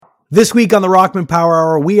This week on the Rockman Power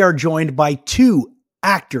Hour, we are joined by two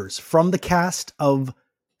actors from the cast of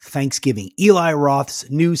Thanksgiving, Eli Roth's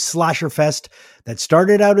new slasher fest that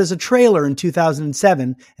started out as a trailer in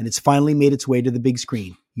 2007, and it's finally made its way to the big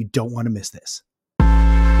screen. You don't want to miss this.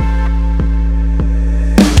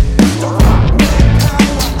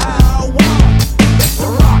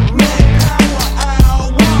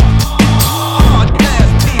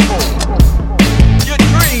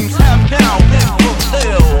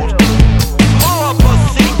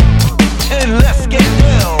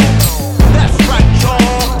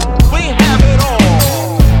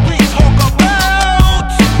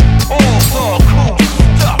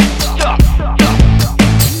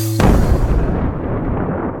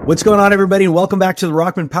 What's going on, everybody, and welcome back to the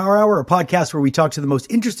Rockman Power Hour, a podcast where we talk to the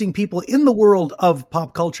most interesting people in the world of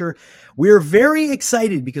pop culture. We're very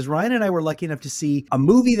excited because Ryan and I were lucky enough to see a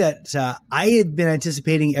movie that I had been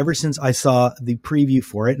anticipating ever since I saw the preview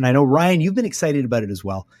for it. And I know, Ryan, you've been excited about it as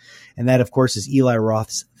well. And that, of course, is Eli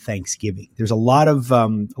Roth's Thanksgiving. There's a lot of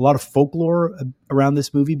folklore around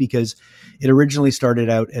this movie because it originally started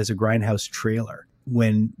out as a Grindhouse trailer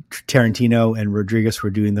when Tarantino and Rodriguez were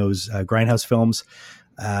doing those Grindhouse films.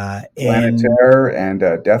 Planet Terror and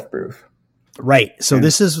Death Proof. Right. So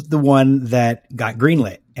this is the one that got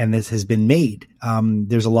greenlit, and this has been made.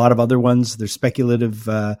 There's a lot of other ones. There's speculative,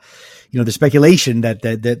 there's speculation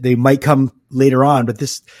that they might come later on. But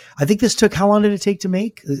I think this took, how long did it take to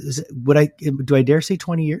make? Do I dare say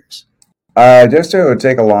 20 years? Just it would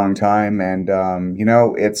take a long time. And,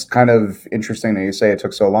 it's kind of interesting that you say it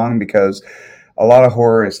took so long because a lot of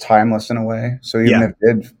horror is timeless in a way. So even if it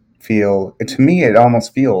did feel, to me, it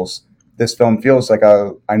almost feels, this film feels like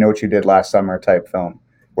a I Know What You Did Last Summer type film,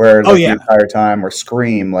 where the entire time, or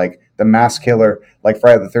Scream, like the mass killer, like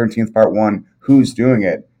Friday the 13th Part 1, who's doing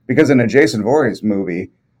it? Because in a Jason Voorhees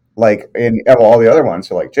movie, like in all the other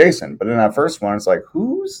ones, are like Jason, but in that first one, it's like,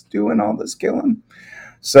 who's doing all this killing?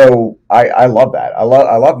 So I love that. I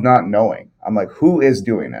love not knowing. I'm like, who is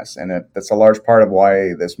doing this? And that's a large part of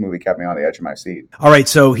why this movie kept me on the edge of my seat. All right,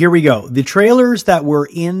 so here we go. The trailers that were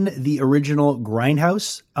in the original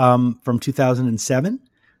Grindhouse from 2007,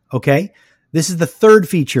 okay? This is the third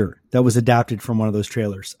feature that was adapted from one of those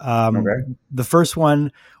trailers. The first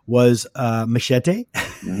one was Machete,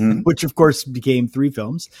 which of course became three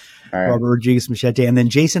films. Right. Robert Rodriguez Machete, and then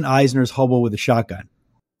Jason Eisner's Hobo with a Shotgun.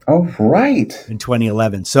 Oh, right. In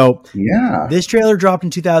 2011. So this trailer dropped in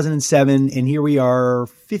 2007, and here we are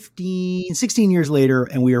 16 years later,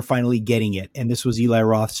 and we are finally getting it. And this was Eli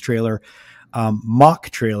Roth's trailer, mock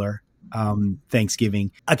trailer,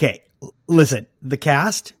 Thanksgiving. Okay, listen, the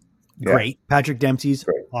cast, great. Patrick Dempsey's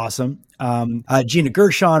awesome. Gina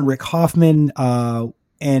Gershon, Rick Hoffman,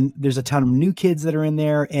 and there's a ton of new kids that are in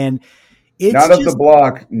there, and it's not of the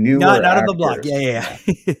block, not of the block. Yeah.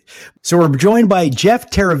 So we're joined by Jeff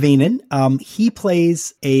Teravainen. He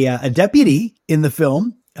plays a deputy in the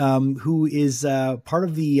film who is part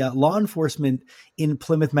of the law enforcement in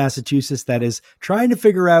Plymouth, Massachusetts, that is trying to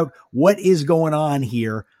figure out what is going on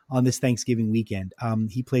here on this Thanksgiving weekend.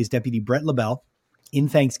 He plays Deputy Brett LaBelle in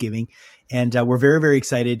Thanksgiving, and we're very, very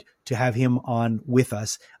excited to have him on with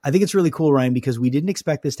us. I think it's really cool, Ryan, because we didn't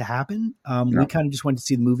expect this to happen. We kind of just went to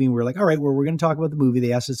see the movie, and we were like, all right, well, we're going to talk about the movie.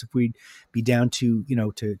 They asked us if we'd be down to,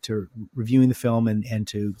 to reviewing the film and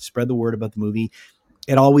to spread the word about the movie.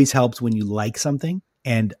 It always helps when you like something,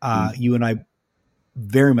 and you and I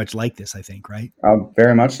very much like this, I think, right?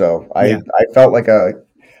 Very much so. I felt like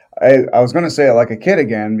I was going to say it like a kid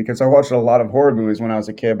again, because I watched a lot of horror movies when I was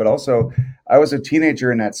a kid, but also I was a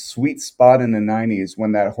teenager in that sweet spot in the 90s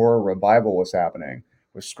when that horror revival was happening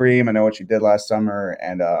with Scream, I Know What You Did Last Summer,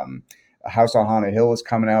 and House on Haunted Hill was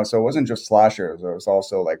coming out. So it wasn't just slashers. It was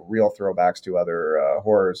also like real throwbacks to other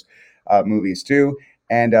horrors movies too.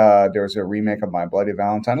 And there was a remake of My Bloody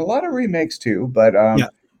Valentine, a lot of remakes too, but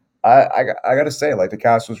I got to say, like, the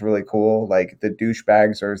cast was really cool. Like, the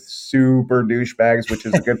douchebags are super douchebags, which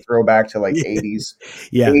is a good throwback to like 80s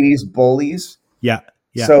bullies. Yeah.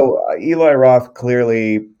 So Eli Roth,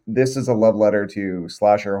 clearly, this is a love letter to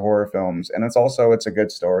slasher horror films, and it's a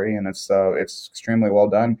good story, and it's extremely well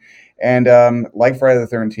done. And like Friday the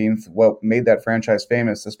 13th, what made that franchise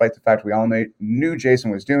famous, despite the fact we all knew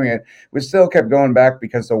Jason was doing it, we still kept going back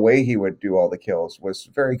because the way he would do all the kills was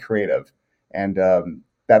very creative, and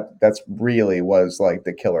that's really was like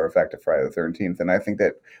the killer effect of Friday the 13th. And I think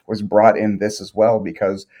that was brought in this as well,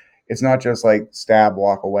 because it's not just like stab,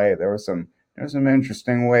 walk away. There's some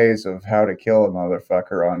interesting ways of how to kill a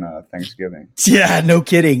motherfucker on Thanksgiving. Yeah, no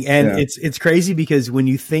kidding. And it's crazy because when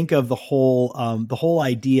you think of the whole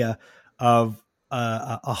idea of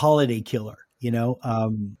a holiday killer,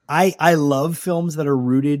 I love films that are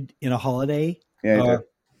rooted in a holiday. Yeah, you do.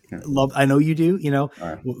 Yeah. I know you do,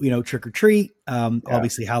 Right. Trick or Treat, Yeah.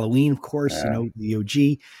 obviously Halloween, of course, Yeah. the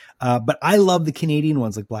OG. But I love the Canadian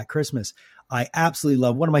ones like Black Christmas. I absolutely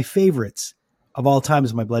love, one of my favorites of all time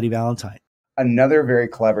is My Bloody Valentine. Another very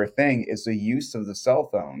clever thing is the use of the cell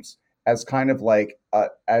phones as kind of like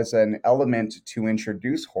as an element to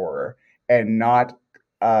introduce horror, and not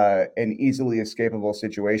an easily escapable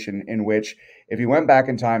situation in which if you went back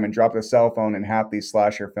in time and dropped a cell phone in half these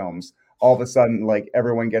slasher films, all of a sudden like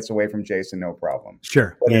everyone gets away from Jason, no problem.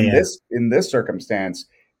 Sure. But Yeah. in this circumstance,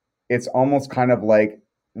 it's almost kind of like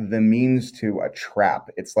the means to a trap.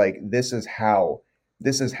 It's like this is how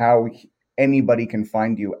anybody can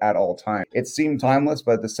find you at all times. It seemed timeless,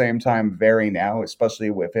 but at the same time very now, especially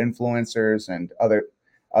with influencers and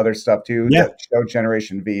other stuff too. Yeah. That show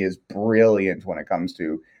Generation V is brilliant when it comes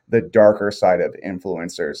to the darker side of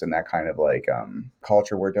influencers and that kind of like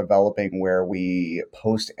culture we're developing, where we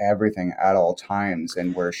post everything at all times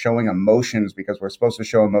and we're showing emotions because we're supposed to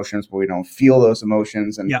show emotions, but we don't feel those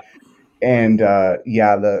emotions. And Yeah. and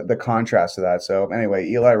the contrast to that. So anyway,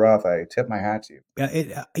 Eli Roth, I tip my hat to you.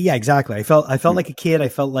 Yeah, exactly. I felt like a kid. I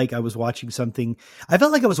felt like I was watching something. I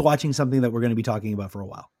felt like I was watching something that we're going to be talking about for a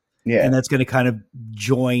while. Yeah. And that's going to kind of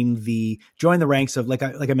join the ranks of, like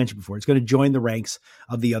I mentioned before, it's going to join the ranks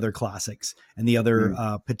of the other classics and the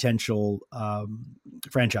other potential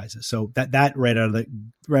franchises. So that right out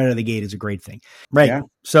of the gate is a great thing. Right. Yeah.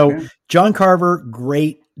 So John Carver,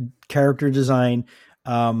 great character design.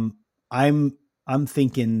 I'm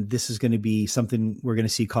thinking this is going to be something we're going to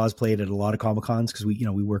see cosplayed at a lot of Comic-Cons, because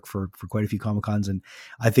we work for quite a few Comic-Cons, and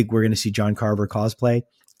I think we're going to see John Carver cosplay.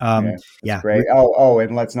 Yeah, great. Oh,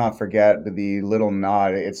 and let's not forget the little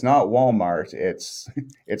nod. It's not Walmart.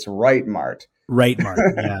 It's Right Mart. Right Mart.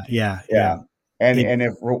 Yeah. And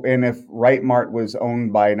if Right Mart was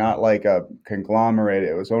owned by not like a conglomerate,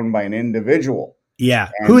 it was owned by an individual. Yeah.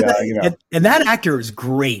 And, and that actor is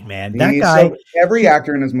great, man. That guy. So every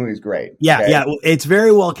actor in this movie is great. Yeah. Okay? Yeah. It's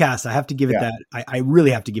very well cast. I have to give it that. I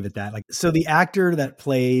really have to give it that. So the actor that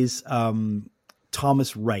plays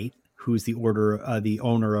Thomas Wright, who's the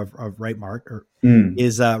owner of Right Mart,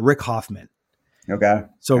 is Rick Hoffman. Okay.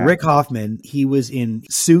 So Rick Hoffman, he was in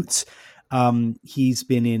Suits. He's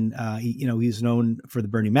been in, he's known for the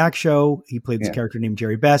Bernie Mac show. He played this character named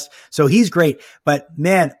Jerry Best. So he's great. But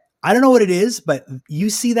man, I don't know what it is, but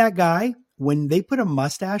you see that guy, when they put a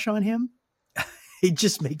mustache on him, it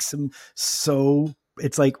just makes him so,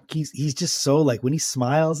 it's like, he's just so, like, when he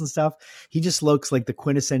smiles and stuff, he just looks like the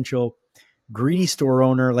quintessential greedy store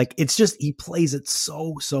owner. Like, it's just, he plays it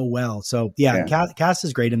so well. So cast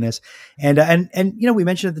is great in this. And we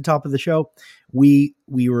mentioned at the top of the show, we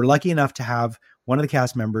were lucky enough to have one of the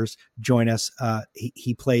cast members join us.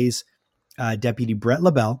 He plays Deputy Brett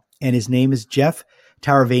LaBelle, and his name is Jeff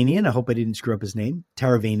Taravanian. I hope I didn't screw up his name.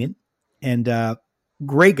 Taravanian. And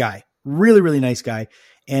great guy. Really, really nice guy.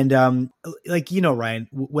 And Ryan,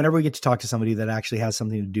 whenever we get to talk to somebody that actually has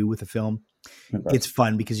something to do with the film, it's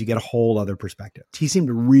fun because you get a whole other perspective. He seemed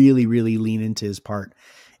to really, really lean into his part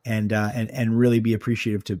and really be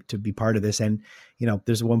appreciative to be part of this. And,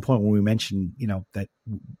 there's one point when we mentioned, that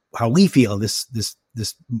how we feel this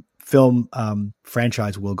film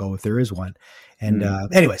franchise will go, if there is one. And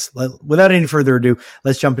anyways, without any further ado,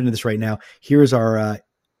 let's jump into this right now. Here's our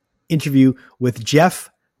interview with Jeff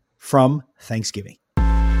from Thanksgiving.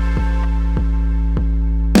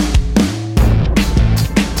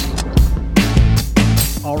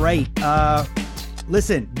 All right.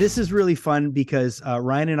 Listen, this is really fun because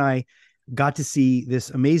Ryan and I got to see this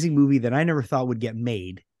amazing movie that I never thought would get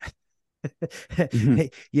made.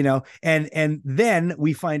 And then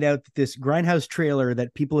we find out that this Grindhouse trailer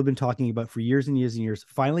that people have been talking about for years and years and years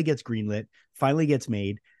finally gets greenlit, finally gets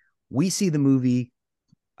made. We see the movie,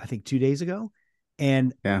 I think 2 days ago.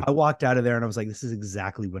 And I walked out of there and I was like, this is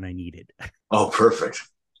exactly what I needed. Oh, perfect.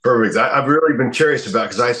 I've really been curious about,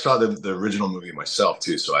 because I saw the original movie myself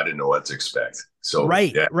too, so I didn't know what to expect. So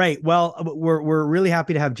right. Well, we're really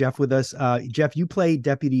happy to have Jeff with us. Jeff, you play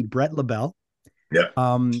Deputy Brett LaBelle. Yeah.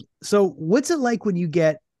 So what's it like when you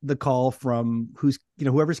get the call from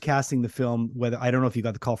whoever's casting the film? Whether, I don't know if you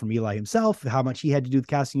got the call from Eli himself, how much he had to do with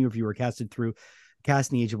casting you, if you were casted through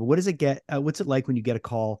casting agent. But what's it like when you get a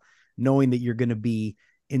call knowing that you're going to be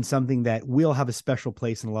in something that will have a special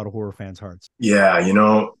place in a lot of horror fans' hearts? Yeah,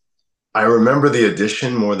 I remember the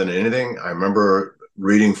audition more than anything. I remember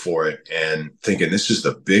reading for it and thinking, this is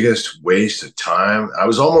the biggest waste of time. I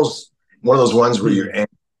was almost one of those ones where you're angry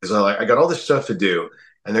because I got all this stuff to do,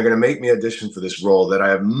 and they're going to make me audition for this role that I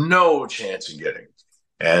have no chance in getting.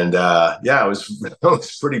 And yeah, I was I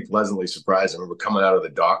was pretty pleasantly surprised. I remember coming out of the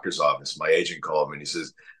doctor's office. My agent called me and he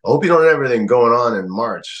says, "I hope you don't have everything going on in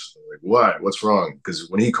March." I'm like, what? What's wrong? Because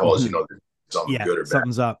when he calls, something Yeah, good or bad.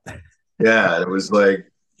 something's up. Yeah, and it was like,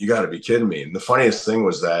 you got to be kidding me. And the funniest thing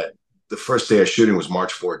was that the first day of shooting was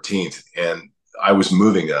March 14th, and I was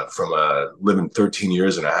moving up from living 13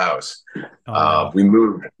 years in a house. Oh no. We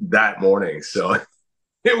moved that morning, so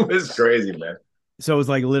it was crazy, man. So it was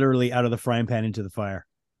like literally out of the frying pan into the fire.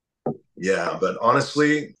 Yeah, but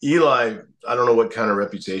honestly, Eli, I don't know what kind of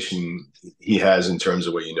reputation he has in terms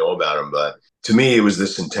of what you know about him, but to me, he was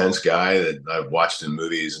this intense guy that I've watched in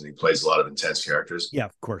movies, and he plays a lot of intense characters. Yeah,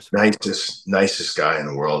 of course. Nicest guy in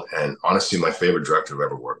the world, and honestly, my favorite director I've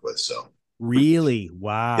ever worked with. So, Really?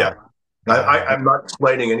 Wow. yeah, Wow. I'm not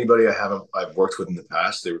explaining anybody I've worked with in the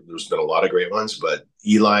past. There's been a lot of great ones, but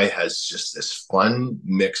Eli has just this fun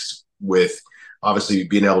mixed with obviously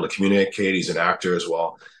being able to communicate. He's an actor as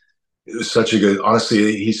well. It was such a good.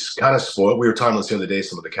 Honestly, he's kind of spoiled. We were talking about this the other day.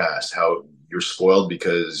 Some of the cast, how you're spoiled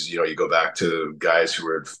because you go back to guys who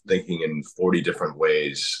are thinking in 40 different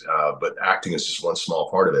ways, but acting is just one small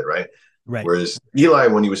part of it, right? Right. Whereas Eli,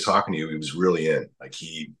 when he was talking to you, he was really in. Like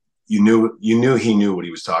you knew he knew what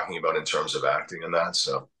he was talking about in terms of acting and that.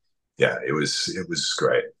 So yeah, it was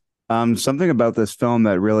great. Something about this film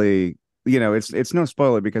that really, it's no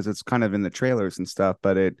spoiler because it's kind of in the trailers and stuff,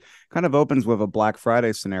 but it kind of opens with a Black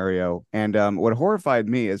Friday scenario. And what horrified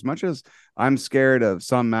me, as much as I'm scared of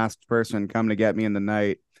some masked person coming to get me in the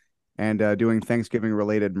night and doing Thanksgiving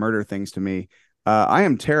related murder things to me, I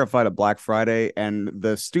am terrified of Black Friday and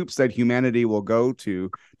the stoops that humanity will go to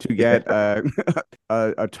get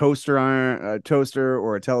a toaster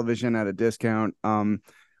or a television at a discount.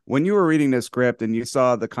 When you were reading the script and you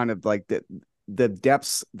saw the kind of like the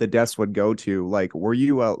depths the deaths would go to, like, were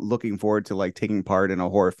you looking forward to like taking part in a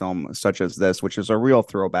horror film such as this, which is a real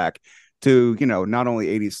throwback to not only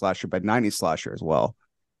 80s slasher but 90s slasher as well?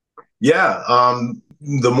 Yeah.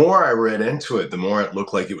 The more I read into it, the more it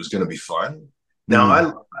looked like it was going to be fun.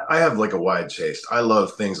 Now, I have like a wide taste. I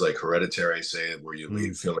love things like Hereditary, say, where you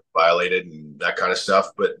leave feeling violated and that kind of stuff.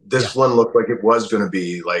 But this one looked like it was going to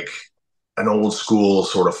be like an old school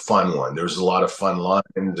sort of fun one. There's a lot of fun lines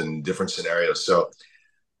and different scenarios. So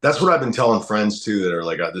that's what I've been telling friends too that are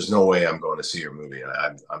like, there's no way I'm going to see your movie.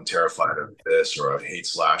 I'm terrified of this, or I hate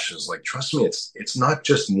slashes. Like, trust me, it's not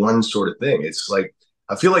just one sort of thing. It's like,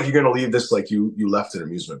 I feel like you're going to leave this like you left an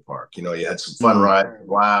amusement park. You had some fun rides,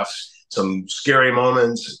 laughs, some scary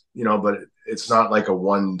moments, but it's not like a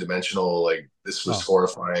one dimensional, like this was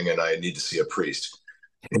horrifying and I need to see a priest.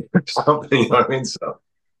 Something, you know what I mean? So,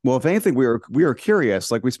 well, if anything, we were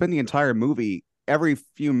curious. Like, we spent the entire movie, every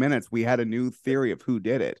few minutes we had a new theory of who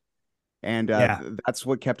did it, and that's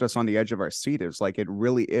what kept us on the edge of our seat. Is like, it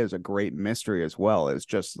really is a great mystery as well. It's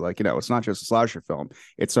just like, it's not just a slasher film,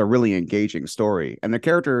 it's a really engaging story, and the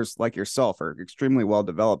characters like yourself are extremely well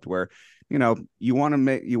developed, where you want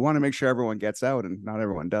to make sure everyone gets out, and not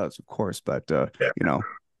everyone does, of course, but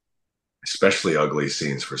especially ugly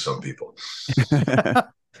scenes for some people.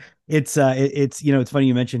 It's funny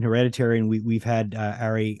you mentioned Hereditary, and we've had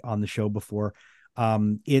Ari on the show before.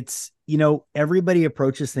 It's everybody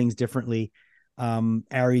approaches things differently.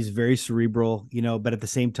 Ari's very cerebral, but at the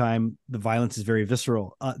same time the violence is very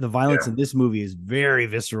visceral. The violence in this movie is very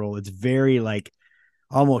visceral. It's very like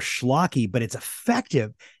almost schlocky, but it's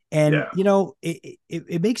effective. And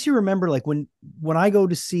it makes you remember, like, when I go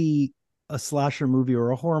to see a slasher movie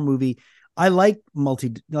or a horror movie, I like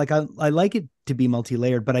I like it to be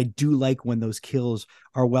multi-layered, but I do like when those kills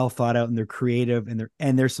are well thought out and they're creative,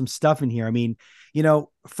 and there's some stuff in here. I mean,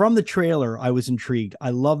 from the trailer, I was intrigued. I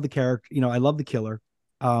love the character, I love the killer.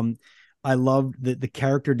 I love the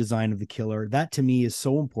character design of the killer. That to me is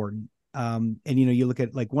so important. And you look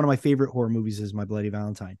at, like, one of my favorite horror movies is My Bloody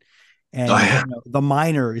Valentine. And the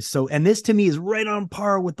Miner is so, and this to me is right on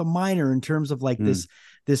par with the Miner in terms of like this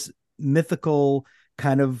mythical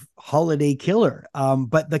kind of holiday killer.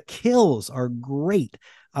 But the kills are great.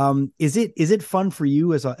 Is it fun for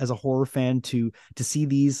you as a horror fan to see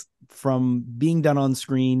these from being done on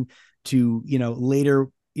screen to, later,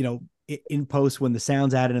 in post when the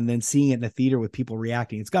sound's added, and then seeing it in a theater with people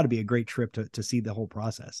reacting? It's got to be a great trip to see the whole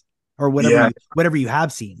process, or whatever you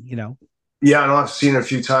have seen, Yeah, I know I've seen it a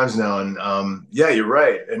few times now, and yeah, you're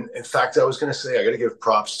right. And in fact, I was going to say I got to give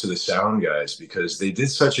props to the sound guys because they did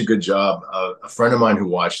such a good job. A friend of mine who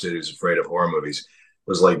watched it, who's afraid of horror movies,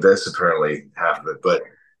 was like this. Apparently, half of it, but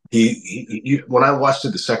he when I watched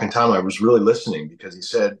it the second time, I was really listening because he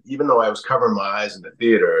said even though I was covering my eyes in the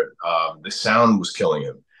theater, the sound was killing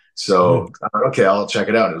him. So okay, I'll check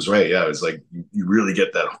it out. It was right. Yeah, it was like you really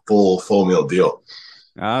get that full meal deal.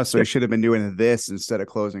 So he should have been doing this instead of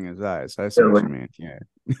closing his eyes. I see Yeah, what like, you mean. Yeah.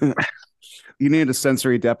 You need a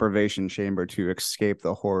sensory deprivation chamber to escape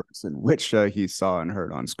the horrors in which he saw and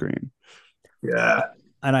heard on screen. yeah.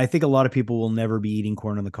 And I think a lot of people will never be eating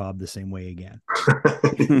corn on the cob the same way again.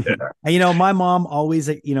 Yeah. And, my mom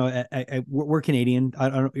always, we're Canadian. I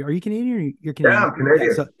don't know, are you Canadian or you're Canadian? Yeah, I'm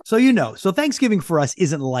Canadian. Yeah, so Thanksgiving for us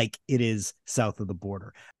isn't like it is south of the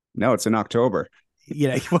border. No, it's in October.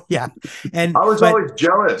 Yeah. And I was always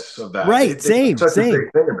jealous of that. Right. They got such a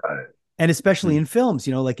big thing about it. And especially in films,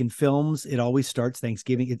 like in films, it always starts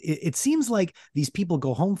Thanksgiving. It seems like these people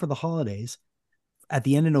go home for the holidays at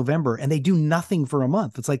the end of November and they do nothing for a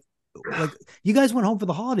month. It's like you guys went home for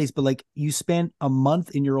the holidays, but like you spent a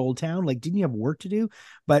month in your old town. Like, didn't you have work to do?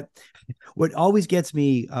 But what always gets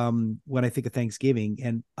me when I think of Thanksgiving,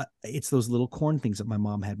 and it's those little corn things that my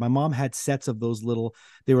mom had. My mom had sets of those little,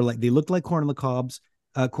 they looked like corn on the cobs.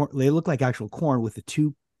 They looked like actual corn with the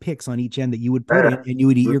two picks on each end that you would put in and you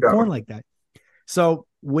would eat your corn like that. So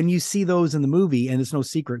when you see those in the movie, and it's no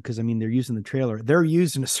secret because they're using the trailer, they're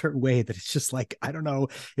used in a certain way that it's just like, I don't know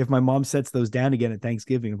if my mom sets those down again at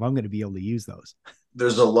Thanksgiving, if I'm going to be able to use those.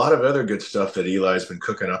 There's a lot of other good stuff that Eli's been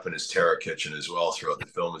cooking up in his terror kitchen as well throughout the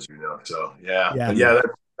film, as you know. So but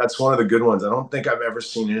that's one of the good ones. I don't think I've ever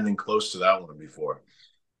seen anything close to that one before.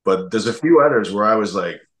 But there's a few others where I was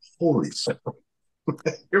like, holy shit,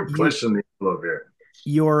 you're pushing the envelope here.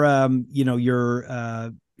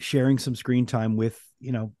 You're sharing some screen time with,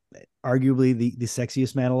 arguably the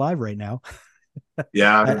sexiest man alive right now.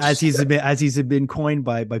 Yeah. as he's been coined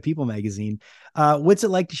by People magazine. What's it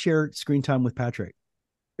like to share screen time with Patrick?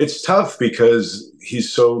 It's tough because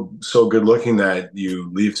he's so good looking that you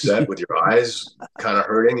leave set with your eyes kind of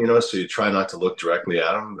hurting, so you try not to look directly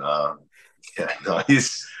at him.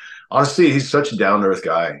 He's honestly, he's such a down to earth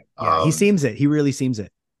guy. Yeah, he seems it. He really seems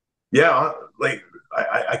it. Yeah, like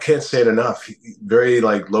I can't say it enough. Very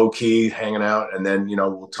like low key, hanging out, and then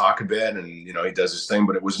we'll talk a bit, and he does his thing.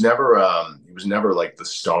 But it was never like the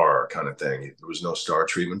star kind of thing. There was no star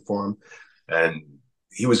treatment for him, and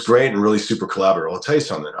he was great and really super collaborative. I'll tell you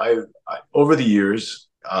something. I over the years,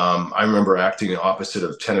 I remember acting opposite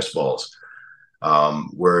of tennis balls,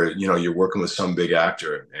 where you're working with some big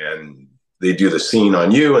actor and they do the scene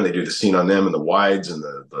on you and they do the scene on them and the wides and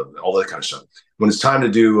the all that kind of stuff. When it's time to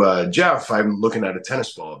do Jeff, I'm looking at a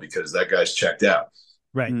tennis ball because that guy's checked out.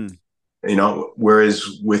 Right.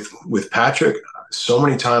 Whereas with Patrick, so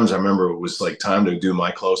many times I remember it was like time to do my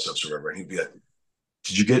close-ups or whatever. And he'd be like,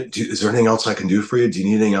 is there anything else I can do for you? Do you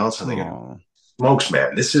need anything else? I'm thinking, smokes,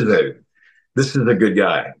 man, this is a good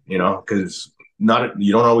guy, because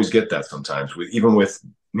you don't always get that sometimes even with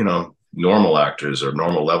normal actors or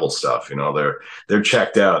normal level stuff. They're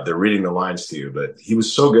checked out, they're reading the lines to you, but he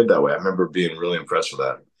was so good that way. I remember being really impressed with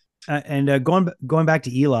that. And going back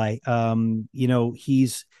to Eli,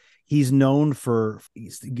 he's known for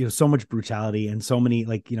so much brutality and so many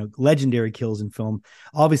legendary kills in film.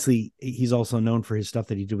 Obviously, he's also known for his stuff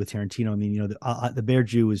that he did with Tarantino. I mean, the Bear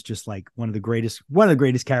Jew is just like one of the greatest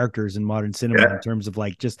characters in modern cinema in terms of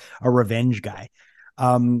like just a revenge guy.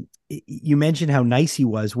 You mentioned how nice he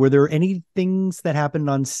was. Were there any things that happened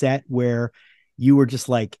on set where you were just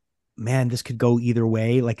like, man, this could go either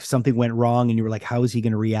way? Like if something went wrong and you were like, how is he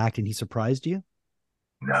going to react? And he surprised you?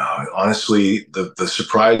 No, honestly, the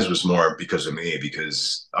surprise was more because of me,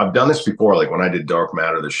 because I've done this before. Like when I did Dark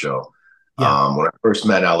Matter, the show, when I first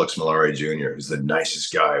met Alex Malari Jr., who's the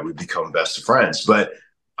nicest guy, we've become best of friends, but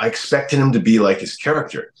I expected him to be like his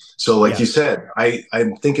character. So like you said,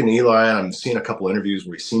 I'm thinking Eli, and I'm seeing a couple interviews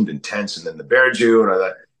where he seemed intense, and then the Bear Jew, and I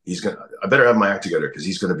thought I better have my act together because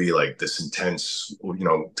he's going to be like this intense,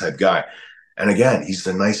 type guy. And again, he's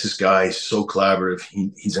the nicest guy. He's so collaborative.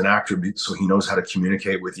 He's an actor, so he knows how to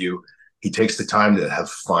communicate with you. He takes the time to have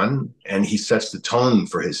fun, and he sets the tone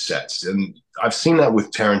for his sets. And I've seen that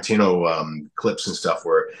with Tarantino clips and stuff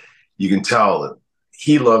where you can tell that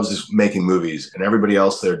he loves making movies, and everybody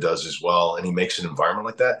else there does as well. And he makes an environment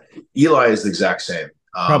like that. Eli is the exact same.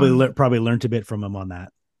 Probably learned a bit from him on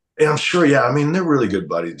that. And I'm sure, yeah. I mean, they're really good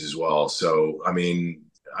buddies as well. So, I mean,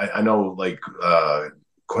 I know like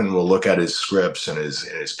Quentin will look at his scripts and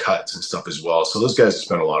his cuts and stuff as well. So those guys have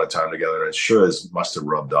spent a lot of time together, and it sure must have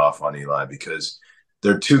rubbed off on Eli, because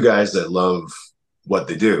they're two guys that love what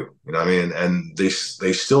they do, you know what I mean? And they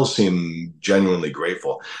still seem genuinely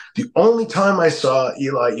grateful. The only time I saw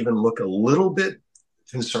Eli even look a little bit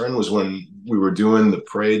concerned was when we were doing the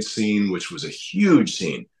parade scene, which was a huge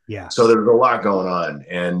scene. Yeah. So there was a lot going on,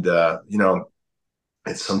 and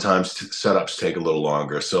it's sometimes setups take a little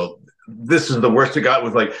longer. So this is the worst it got,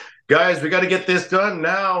 with like guys, we got to get this done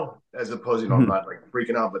now. As opposed, I'm not like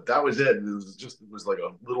freaking out, but that was it. It was like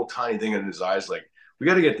a little tiny thing in his eyes, like we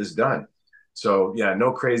got to get this done. So yeah,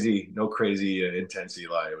 no crazy intense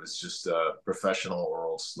Eli. It was just professional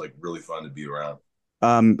orals, like really fun to be around.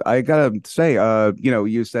 I gotta say,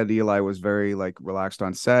 you said Eli was very like relaxed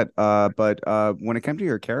on set. But when it came to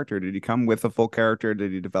your character, did he come with a full character?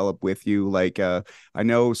 Did he develop with you? Like, I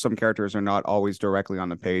know some characters are not always directly on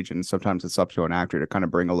the page, and sometimes it's up to an actor to kind of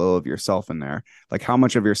bring a little of yourself in there. Like, how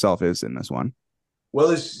much of yourself is in this one? Well,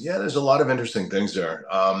 there's a lot of interesting things there.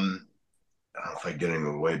 I don't know if I get any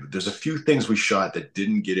away, but there's a few things we shot that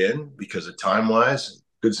didn't get in because of time wise.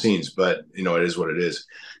 Good scenes, but it is what it is.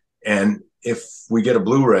 And if we get a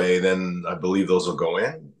Blu-ray, then I believe those will go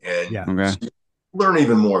in and Okay. learn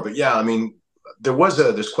even more. But yeah, I mean,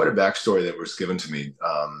 there's quite a backstory that was given to me.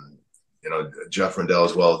 Jeff Rendell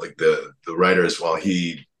as well, like the writer as well.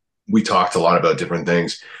 We talked a lot about different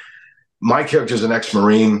things. My character is an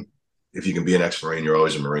ex-Marine. If you can be an ex-Marine, you're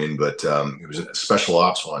always a Marine. But he was a special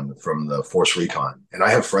ops one from the Force Recon, and I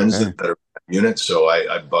have friends that are units, so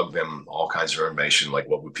I bug them all kinds of information, like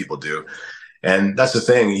what would people do. And that's the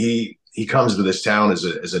thing. He comes to this town as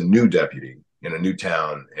a new deputy in a new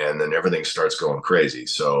town, and then everything starts going crazy.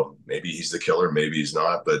 So maybe he's the killer, maybe he's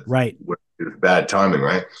not. But right, bad timing,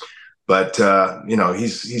 right? But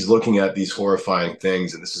he's looking at these horrifying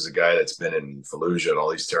things, and this is a guy that's been in Fallujah and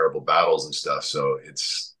all these terrible battles and stuff. So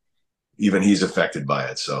even he's affected by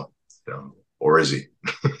it. So, or is he?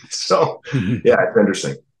 So, yeah, it's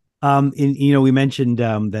interesting. We mentioned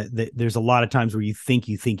that there's a lot of times where you think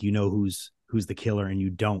you know who's the killer and you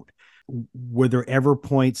don't. Were there ever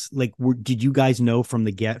points like did you guys know from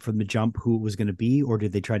the jump who it was going to be, or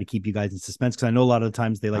did they try to keep you guys in suspense? Because I know a lot of the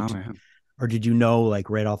times they like or did you know like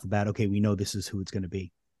right off the bat, okay, we know this is who it's going to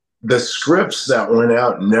be? The scripts that went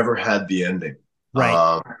out never had the ending.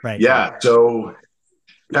 Right. Right. Yeah. So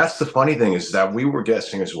that's the funny thing, is that we were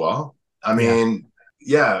guessing as well. I mean,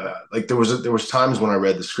 like there was times when I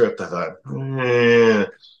read the script, I thought,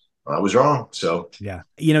 I was wrong. So yeah,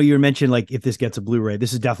 you mentioned like if this gets a Blu-ray,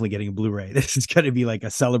 this is definitely getting a Blu-ray. This is going to be like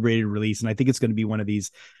a celebrated release, and I think it's going to be one of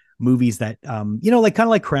these movies that like kind of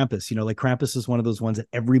like Krampus. Like Krampus is one of those ones that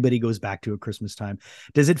everybody goes back to at Christmas time.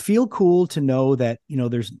 Does it feel cool to know that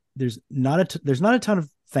there's not a ton of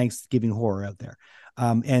Thanksgiving horror out there,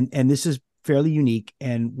 and this is fairly unique?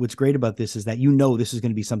 And what's great about this is that this is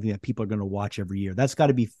going to be something that people are going to watch every year. That's got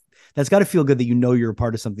to feel good that you're a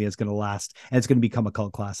part of something that's going to last and it's going to become a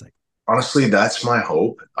cult classic. Honestly, that's my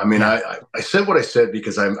hope. I mean, I said what I said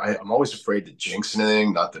because I'm always afraid to jinx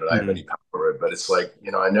anything. Not that I have any power over it, but it's like,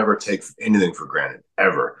 I never take anything for granted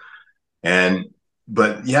ever.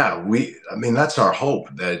 But yeah, that's our hope,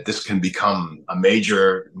 that this can become a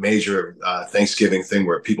major Thanksgiving thing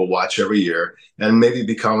where people watch every year, and maybe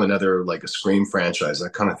become another, like a Scream franchise,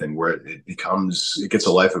 that kind of thing, where it gets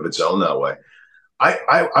a life of its own that way.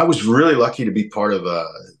 I was really lucky to be part of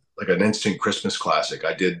an instant Christmas classic.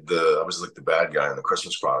 I was like the bad guy in the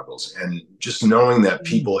Christmas Chronicles, and just knowing that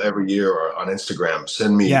people every year are on Instagram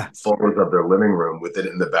send me photos of their living room with it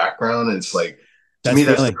in the background, and it's like, to me,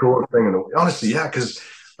 that's the coolest thing. And honestly, yeah, because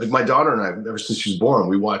like my daughter and I, ever since she was born,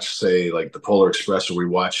 we watch, say, like the Polar Express, or we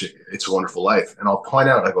watch It's a Wonderful Life, and I'll point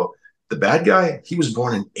out, I go, the bad guy, he was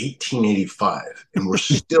born in 1885, and we're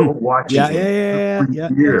still watching him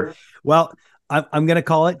every year. Well, I'm going to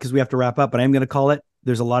call it, because we have to wrap up, but I'm going to call it,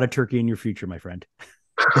 there's a lot of turkey in your future, my friend.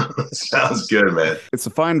 Sounds good, man. It's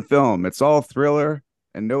a fine film. It's all thriller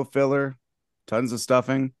and no filler, tons of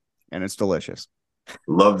stuffing, and it's delicious.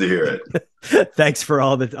 Love to hear it. Thanks for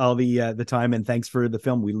all the time, and thanks for the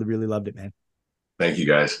film. We really loved it, man. Thank you,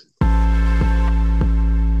 guys.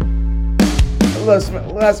 Last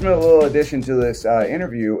minute little addition to this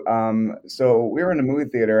interview. So we were in a movie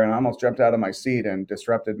theater, and I almost jumped out of my seat and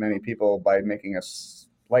disrupted many people by making a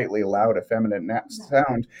slightly loud, effeminate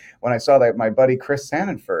sound when I saw that my buddy Chris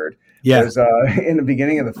Sanford was in the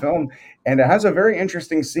beginning of the film, and it has a very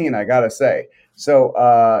interesting scene, I gotta say.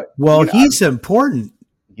 So, he's important.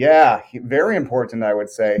 Yeah, very important, I would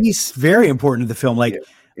say. He's very important to the film. Like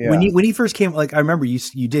when he first came, like I remember you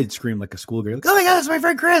did scream like a schoolgirl. Like, oh my God, that's my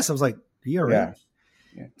friend Chris. I was like, are you all right?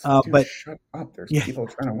 Yeah. Dude, but shut up. There's people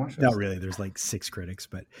trying to watch this. Not really. There's like 6 critics,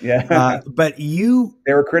 but but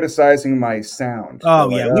they were criticizing my sound. Oh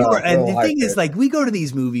yeah, we were. And the thing is, like, we go to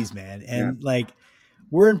these movies, man, and like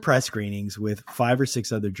we're in press screenings with 5 or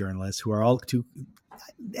 6 other journalists who are all too.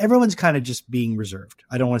 Everyone's kind of just being reserved.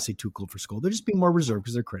 I don't want to say too cool for school. They're just being more reserved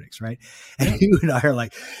because they're critics, right? And you and I are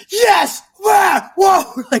like, yes, yeah,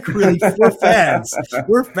 whoa, like really, we're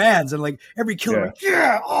fans, and like every killer, like,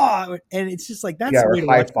 yeah, oh, and it's just like that's the way to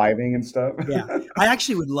high watch fiving and stuff. Yeah, I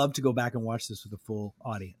actually would love to go back and watch this with a full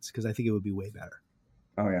audience because I think it would be way better.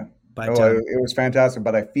 Oh yeah. But it was fantastic.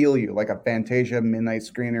 But I feel you, like a Fantasia midnight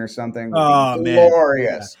screener or something would oh be man,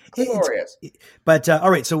 glorious, yeah. glorious. But all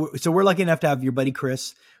right, so we're lucky enough to have your buddy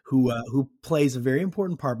Chris, who plays a very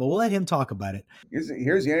important part. But we'll let him talk about it. Here's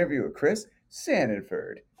the interview with Chris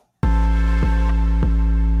Sandiford.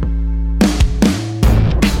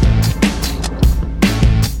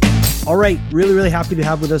 All right, really, really happy to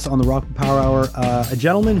have with us on the Rock Power Hour a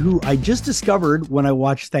gentleman who I just discovered when I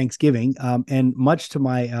watched Thanksgiving, and much to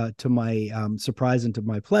my surprise and to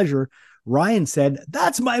my pleasure, Ryan said,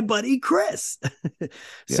 "That's my buddy Chris."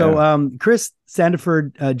 So, Chris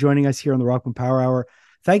Sandiford joining us here on the Rock Power Hour.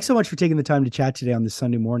 Thanks so much for taking the time to chat today on this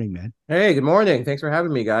Sunday morning, man. Hey, good morning. Thanks for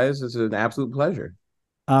having me, guys. It's an absolute pleasure.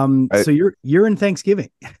 So you're in Thanksgiving.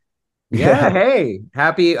 Yeah. Hey,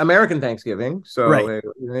 happy American Thanksgiving. So, right.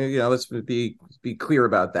 Let's be clear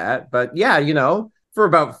about that. But yeah, for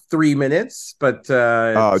about 3 minutes. But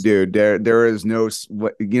oh, dude, there is no.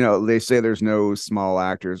 They say there's no small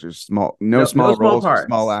actors or small roles for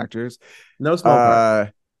small actors. No small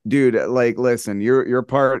parts. Dude, like, listen, your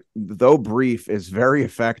part, though brief, is very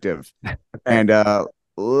effective. Okay. And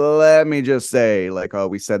let me just say, like,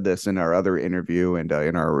 we said this in our other interview and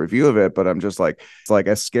in our review of it, but I'm just like, it's like,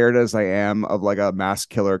 as scared as I am of like a mass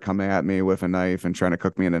killer coming at me with a knife and trying to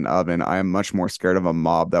cook me in an oven, I am much more scared of a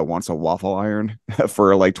mob that wants a waffle iron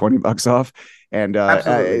for like $20 off. And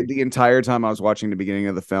the entire time I was watching the beginning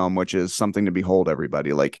of the film, which is something to behold,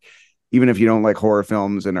 everybody, like, even if you don't like horror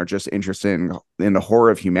films and are just interested in the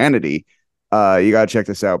horror of humanity, you got to check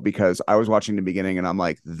this out, because I was watching the beginning and I'm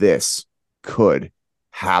like, this could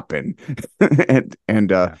happen.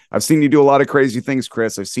 and I've seen you do a lot of crazy things,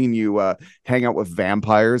 Chris. I've seen you hang out with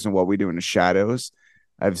vampires and What We Do in the Shadows.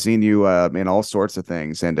 I've seen you in all sorts of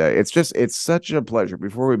things. And it's such a pleasure.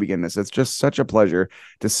 Before we begin this, it's just such a pleasure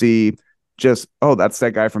to see that's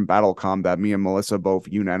that guy from Battlecom that me and Melissa both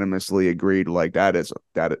unanimously agreed, like, that is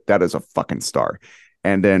a fucking star.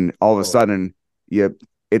 And then all of a sudden,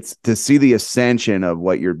 it's to see the ascension of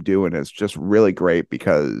what you're doing is just really great,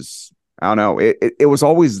 because I don't know, it was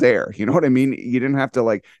always there. You know what I mean? You didn't have to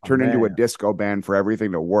like turn into a disco band for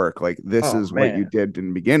everything to work. Like, this is what you did in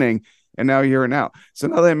the beginning, and now you're here and now. So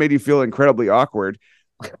now that made you feel incredibly awkward.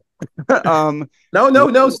 No,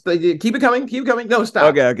 keep it coming. No,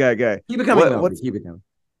 stop. Okay. Keep it coming. Keep it coming.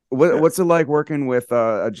 What's it like working with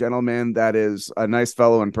a gentleman that is a nice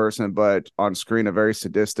fellow in person, but on screen a very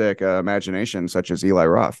sadistic imagination, such as Eli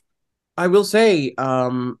Roth? I will say,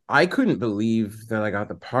 I couldn't believe that I got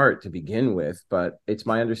the part to begin with, but it's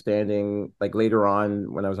my understanding, like, later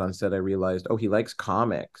on when I was on set, I realized, he likes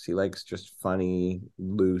comics. He likes just funny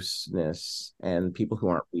looseness and people who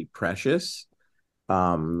aren't really precious.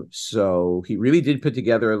 So he really did put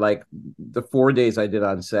together, like, the 4 days I did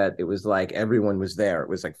on set, it was like everyone was there. It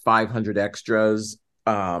was like 500 extras.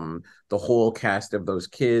 The whole cast of those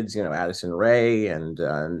kids, Addison Rae and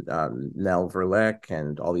Nell Verleck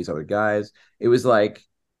and all these other guys. It was like,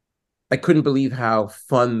 I couldn't believe how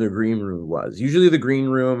fun the green room was. Usually the green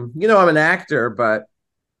room, I'm an actor, but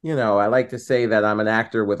I like to say that I'm an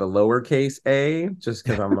actor with a lowercase a, just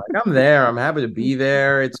because I'm like, I'm there. I'm happy to be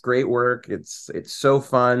there. It's great work. It's so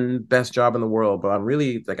fun. Best job in the world. But I'm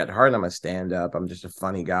really, like, at heart, I'm a stand-up. I'm just a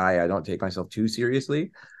funny guy. I don't take myself too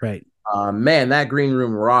seriously. Right. Man, that green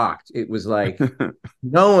room rocked. It was like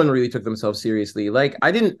no one really took themselves seriously. Like,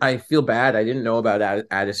 I feel bad. I didn't know about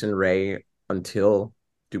Addison Rae until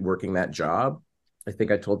working that job. I think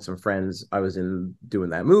I told some friends I was doing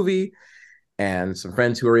that movie. And some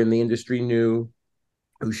friends who are in the industry knew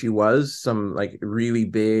who she was, some like really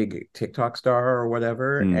big TikTok star or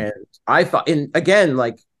whatever. And I thought,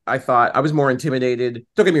 I thought I was more intimidated.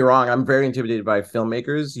 Don't get me wrong, I'm very intimidated by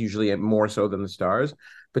filmmakers, usually more so than the stars.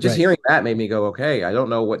 But just hearing that made me go, okay, I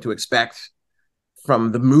don't know what to expect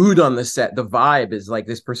from the mood on the set. The vibe is like,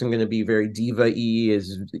 this person going to be very diva-y?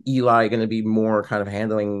 Is Eli going to be more kind of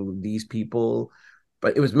handling these people?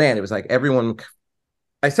 But it was like everyone...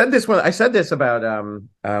 I said this about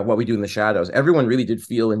What We Do in the Shadows. Everyone really did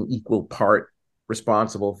feel an equal part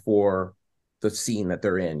responsible for the scene that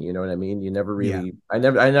they're in. You know what I mean? You never really, I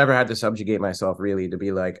never had to subjugate myself really to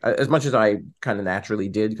be like, as much as I kind of naturally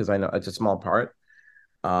did, because I know it's a small part,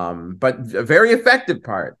 but a very effective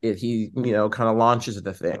part. He kind of launches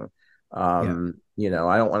the thing. I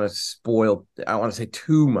don't want to say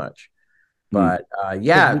too much, but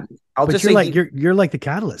I'll just say you're like the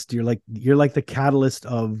catalyst. You're like the catalyst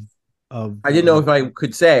of I didn't know if I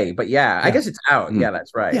could say, but I guess it's out. Yeah,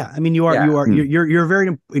 that's right. Yeah, I mean, you're a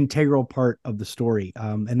very integral part of the story,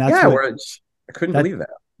 and that's I couldn't believe that.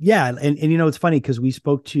 Yeah, and it's funny because we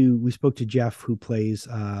spoke to Jeff, who plays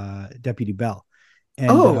Deputy Bell. And,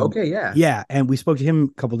 okay, yeah, and we spoke to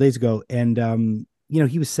him a couple of days ago, and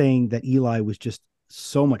he was saying that Eli was just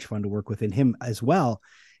so much fun to work with, and him as well.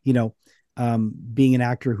 Being an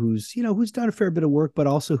actor who's done a fair bit of work, but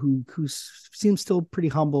also who seems still pretty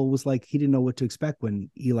humble, was like he didn't know what to expect when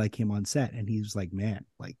Eli came on set, and he was like, man,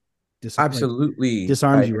 like absolutely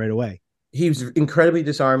disarms you right away. He was incredibly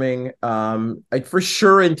disarming, for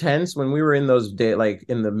sure intense when we were in those day, like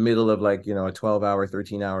in the middle of like, a 12-hour,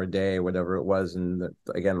 13-hour day, whatever it was. And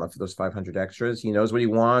again, for those 500 extras, he knows what he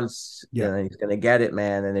wants, and he's going to get it,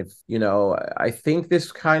 man. And if, I think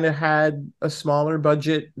this kind of had a smaller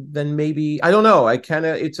budget than maybe, I don't know.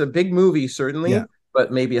 It's a big movie, certainly,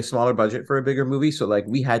 but maybe a smaller budget for a bigger movie. So like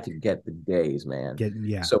we had to get the days, man.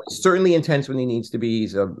 So it's certainly intense when he needs to be.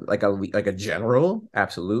 He's like a general.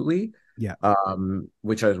 Absolutely. Yeah.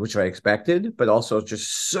 Which I expected, but also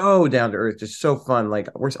just so down to earth, just so fun. Like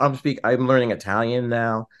I'm learning Italian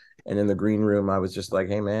now, and in the green room, I was just like,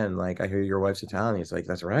 "Hey, man, like I hear your wife's Italian." He's like,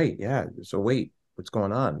 "That's right, yeah." So wait, what's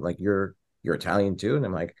going on? Like you're Italian too? And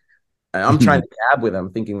I'm like, I'm trying to gab with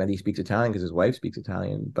him, thinking that he speaks Italian because his wife speaks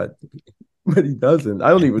Italian, but he doesn't. I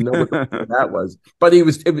don't even know what that was. But he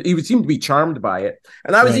would seem to be charmed by it,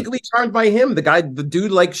 and I was equally charmed by him. The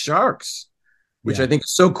dude likes sharks, which I think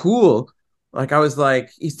is so cool. Like I was like,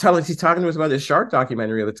 he's talking to us about this shark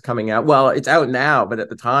documentary that's coming out. Well, it's out now, but at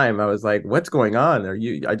the time I was like, what's going on? I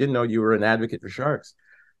didn't know you were an advocate for sharks.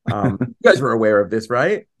 You guys were aware of this,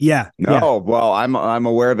 right? Yeah. Well, I'm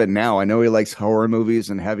aware of it now. I know he likes horror movies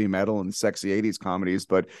and heavy metal and sexy 80s comedies,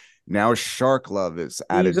 but now shark love is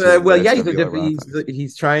added to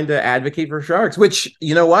he's trying to advocate for sharks, which,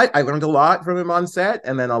 you know what, I learned a lot from him on set,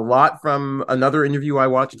 and then a lot from another interview I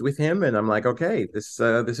watched with him, and I'm like, okay, this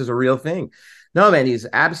is a real thing. No, man, he's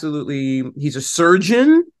a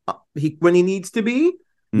surgeon when he needs to be,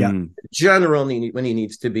 general when he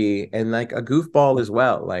needs to be, and like a goofball as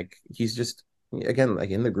well. Like he's just, again,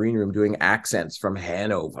 like in the green room doing accents from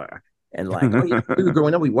Hanover. And like, we were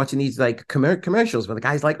growing up, we were watching these like commercials where the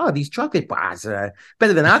guy's like, "Oh, these chocolate bars are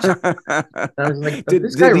better than our chocolate." I was like, did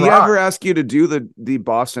he ever ask you to do the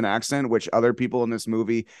Boston accent, which other people in this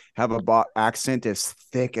movie have a accent as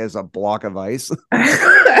thick as a block of ice?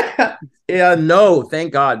 Yeah, no,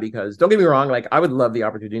 thank God, because don't get me wrong, like I would love the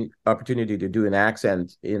opportunity to do an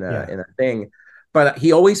accent in a thing. But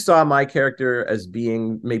he always saw my character as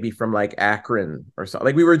being maybe from like Akron or something.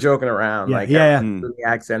 Like we were joking around, the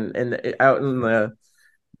accent, and out in the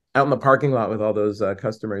parking lot with all those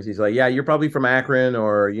customers. He's like, "Yeah, you're probably from Akron,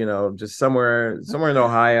 or just somewhere in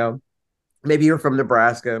Ohio. Maybe you're from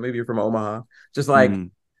Nebraska. Maybe you're from Omaha. Just like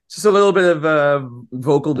just a little bit of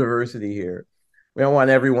vocal diversity here. We don't want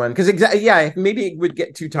everyone, because maybe it would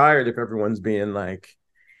get too tired if everyone's being like,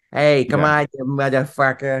 "Hey, come on, you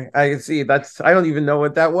motherfucker." I can see I don't even know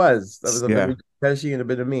what that was. That was a bit of Pesci and a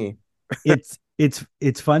bit of me. It's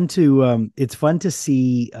fun to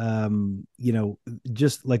see,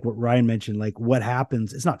 just like what Ryan mentioned, like what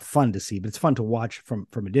happens. It's not fun to see, but it's fun to watch from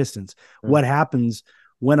a distance. What happens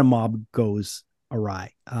when a mob goes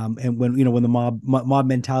awry, and when the mob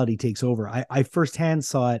mentality takes over. I firsthand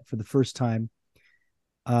saw it for the first time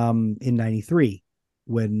in '93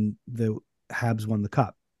 when the Habs won the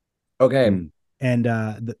cup. Okay. And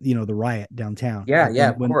the riot downtown.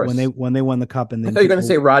 When they won the cup, and then I thought you were going to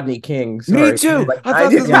say Rodney King. Sorry. Me too. Like, I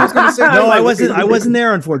thought I was going to say no. I wasn't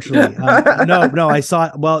there, unfortunately. No. I saw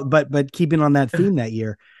it. Well, but keeping on that theme that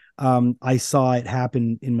year, I saw it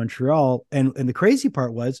happen in Montreal, and the crazy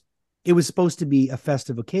part was it was supposed to be a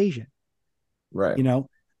festive occasion, right?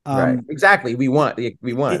 Right. Exactly. We won.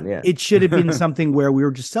 It should have been something where we were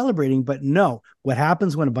just celebrating, but no. What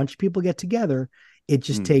happens when a bunch of people get together? It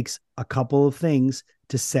just takes a couple of things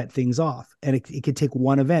to set things off. And it could take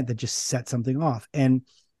one event that just sets something off. And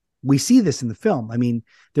we see this in the film. I mean,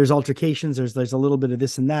 there's altercations, there's a little bit of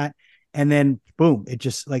this and that. And then boom, it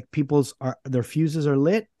just like their fuses are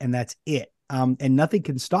lit, and that's it. And nothing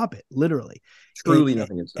can stop it, literally. Truly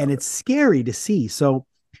nothing can stop it. And it's scary to see. So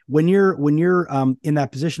when you're in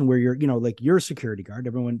that position where you're, like you're a security guard,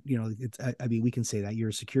 everyone, we can say that you're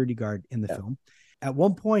a security guard in the film. At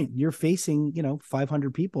one point you're facing,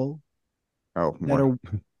 500 people. Oh, more.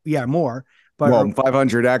 More. But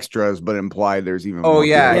 500 extras, but implied there's even more.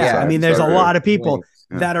 Yeah. I mean, there's a lot of people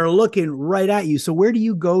that are looking right at you. So where do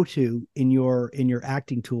you go to in your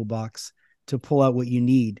acting toolbox to pull out what you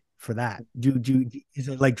need for that? Is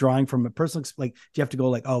it like drawing from a personal, like, do you have to go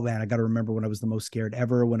like, oh man, I got to remember when I was the most scared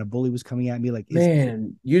ever when a bully was coming at me? Like,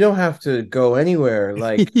 Man, you don't have to go anywhere.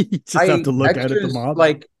 Like, you just have to look out at the extras, mob.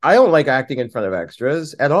 like, I don't like acting in front of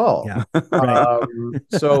extras at all. Yeah. Right.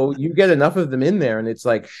 So you get enough of them in there, and it's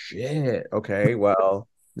like, shit, okay, well,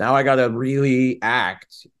 now I gotta really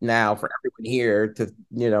act now for everyone here to,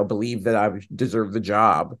 believe that I deserve the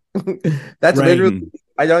job. That's Right. literally,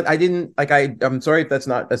 I didn't like, I'm sorry if that's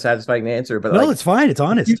not a satisfying answer, but No, like, it's fine. It's a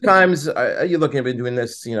honest. few times you're looking, I've been doing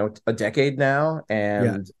this, a decade now,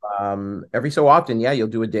 Yeah. and every so often, yeah, you'll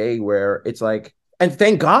do a day where it's like, and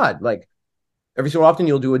thank God, like every so often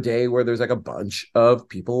you'll do a day where there's like a bunch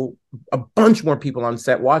more people on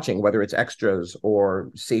set watching, whether it's extras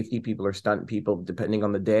or safety people or stunt people, depending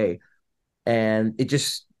on the day. And it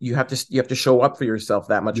just, you have to show up for yourself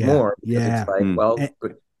that much more, because Yeah. it's like, Mm. well,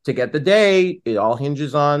 but to get the day, it all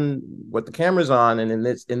hinges on what the camera's on. And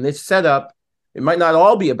in this setup, it might not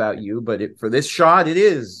all be about you, but for this shot, it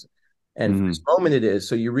is. And for this moment, it is.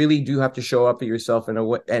 So you really do have to show up for yourself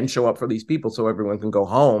and show up for these people so everyone can go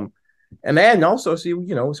home. And then also, so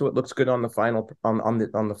it looks good on the final in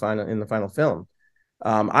the final film.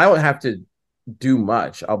 I don't have to do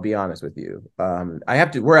much. I'll be honest with you. I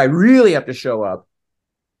have to, where I really have to show up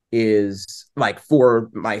is like for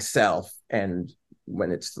myself, and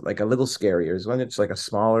when it's like a little scarier is when it's like a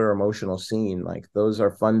smaller emotional scene. Like those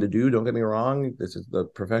are fun to do. Don't get me wrong. This is the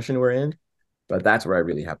profession we're in, but that's where I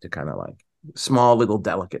really have to kind of like small little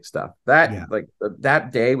delicate stuff. Like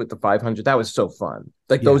that day with the 500, that was so fun.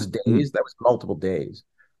 Like those days, that was multiple days.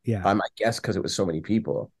 Yeah. I guess because it was so many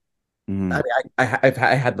people. I Mm. mean,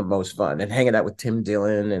 I had the most fun, and hanging out with Tim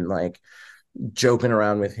Dillon and like joking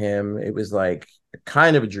around with him. It was like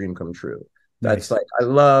kind of a dream come true. That's Nice. like, I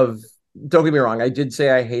love, don't get me wrong, I did say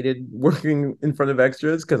I hated working in front of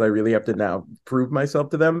extras because I really have to now prove myself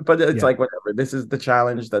to them, but it's like, whatever, this is the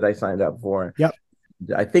challenge that I signed up for. Yep.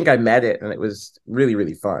 I think I met it, and it was really,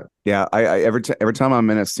 really fun. Yeah, I every time I'm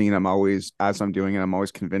in a scene, I'm always, as I'm doing it, I'm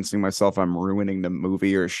always convincing myself I'm ruining the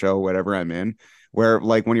movie or show, whatever I'm in. Where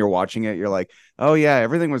like when you're watching it, you're like, oh yeah,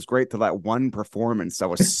 everything was great till that one performance that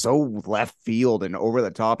was so left field and over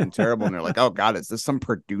the top and terrible. And they're like, oh God, is this some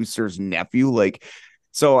producer's nephew? Like,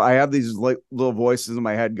 so I have these like little voices in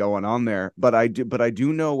my head going on there, but I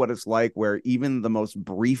do know what it's like where even the most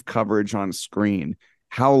brief coverage on screen,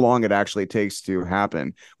 how long it actually takes to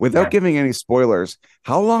happen. Without giving any spoilers,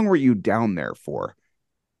 how long were you down there for?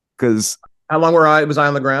 Because how long was I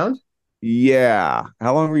on the ground? Yeah,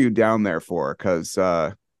 how long were you down there for? Because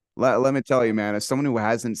let me tell you, man, as someone who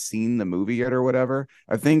hasn't seen the movie yet or whatever,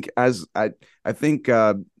 I think the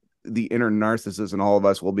inner narcissist in all of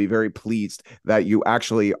us will be very pleased that you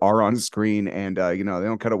actually are on screen, and they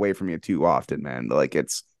don't cut away from you too often, man. Like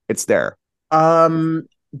it's there. This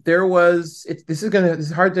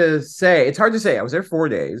is hard to say. It's hard to say. I was there 4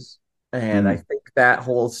 days, and I think that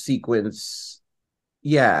whole sequence,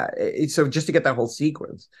 so just to get that whole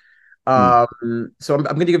sequence. So I'm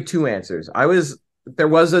going to give two answers. There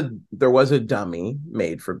was a dummy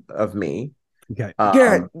made of me. Okay.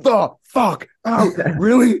 Get the fuck out!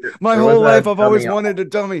 Really? My whole life I've always wanted a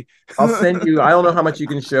dummy. I'll send you. I don't know how much you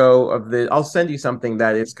can show of the. I'll send you something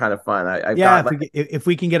that is kind of fun. If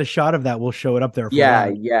we can get a shot of that, we'll show it up there.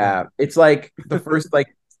 Yeah. It's like the first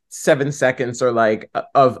like 7 seconds are like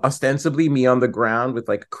of ostensibly me on the ground with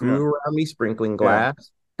like crew around me sprinkling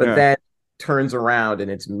glass, but then turns around and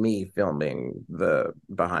it's me filming the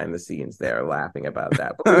behind the scenes there, laughing about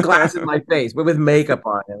that, but with glass in my face, but with makeup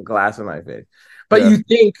on and glass in my face. But you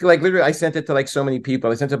think, like, literally, I sent it to like so many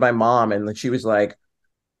people. I sent it to my mom, and she was like,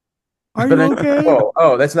 "Are you okay?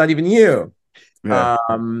 Oh, that's not even you."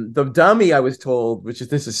 The dummy, I was told, this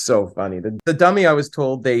is so funny. The dummy, I was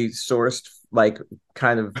told they sourced like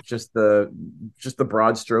kind of just the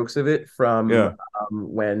broad strokes of it from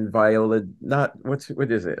when Viola,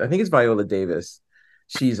 what is it? I think it's Viola Davis.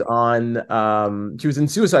 She's on she was in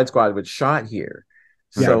Suicide Squad, which shot here.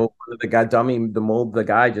 So the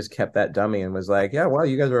guy just kept that dummy and was like, yeah, well,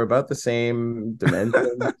 you guys are about the same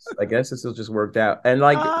dimensions. I guess this will just worked out. And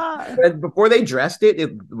like before they dressed it,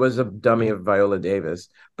 it was a dummy of Viola Davis.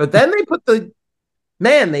 But then they put they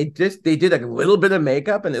did a little bit of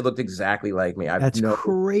makeup and it looked exactly like me. That's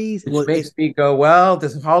crazy. Which makes me go, well,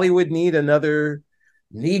 does Hollywood need another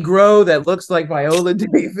Negro that looks like Viola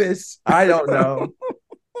Davis? I don't know.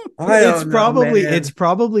 It's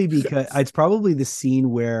probably the scene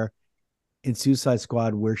where in Suicide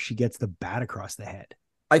Squad where she gets the bat across the head.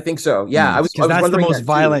 I think so. Yeah, I was Because that's the wondering most that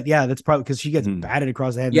violent. too. Yeah, that's probably because she gets batted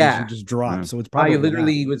across the head and then she Yeah. just drops. So it's I probably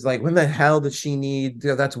literally was like, when the hell did she need?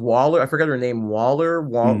 That's Waller. I forgot her name. Waller.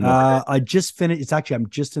 I just finished. It's actually I'm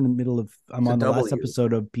just in the middle of. I'm It's a on the last W.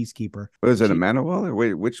 episode of Peacekeeper. What is it, Amanda Waller?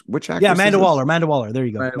 Wait, which actress? Yeah, is Amanda this? Waller. Amanda Waller. There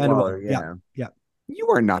you go. Amanda Waller. Waller. Yeah. Yeah. You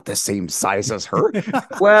are not the same size as her.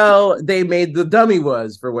 Well, they made the dummy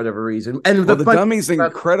was for whatever reason, and Well, the dummy's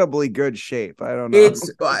incredibly good shape. I don't know.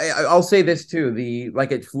 I'll say this too.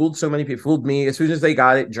 It fooled so many people. Fooled me as soon as they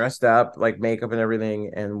got it dressed up, like makeup and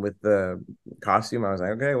everything, and with the costume. I was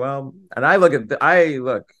like, okay, well. And I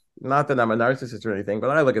look. Not that I'm a narcissist or anything,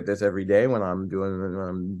 but I look at this every day when I'm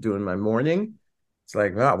doing my morning. It's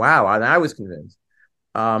like, oh, wow, and I was convinced.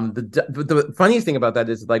 The funniest thing about that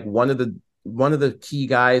is like one of the key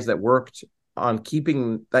guys that worked on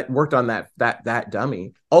that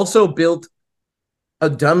dummy also built a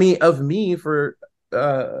dummy of me for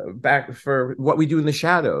back for What We Do in the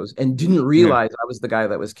Shadows, and didn't realize I was the guy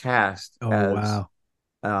that was cast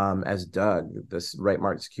as Doug, this right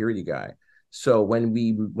marked security guy. So when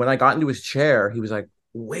I got into his chair, he was like,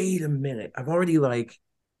 wait a minute, I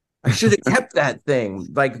should have kept that thing.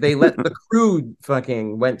 Like, they let the crew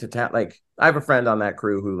fucking went to town. Like, I have a friend on that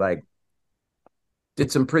crew who like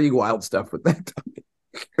did some pretty wild stuff with that dummy.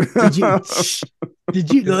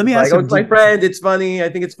 Did you let me ask you? It's my friend. It's funny. I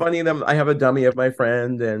think it's funny that I have a dummy of my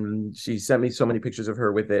friend, and she sent me so many pictures of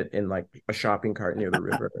her with it in like a shopping cart near the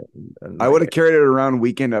river. I would have carried it around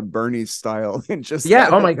weekend at Bernie's style and just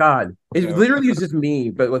oh my god, it literally was just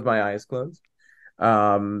me, but with my eyes closed.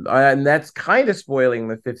 And that's kind of spoiling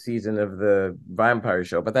the 5th season of the vampire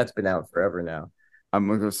show, but that's been out forever now. I'm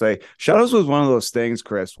going to say Shadows was one of those things,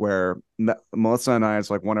 Chris, where Melissa and I, it's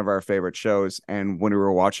like one of our favorite shows. And when we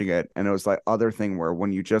were watching it, and it was like other thing where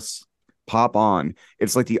when you just pop on,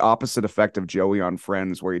 it's like the opposite effect of Joey on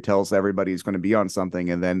Friends, where he tells everybody he's going to be on something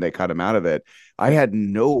and then they cut him out of it. I had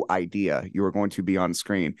no idea you were going to be on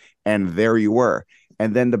screen, and there you were.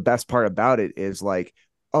 And then the best part about it is like,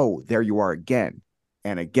 oh, there you are again.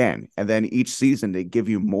 And again, and then each season they give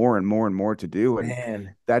you more and more and more to do, and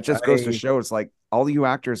that just goes to show it's like all you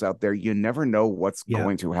actors out there, you never know what's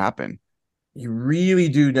going to happen. You really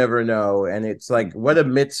do never know, and it's like what a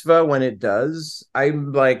mitzvah when it does.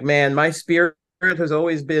 I'm like, man, my spirit has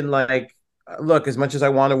always been like, look, as much as I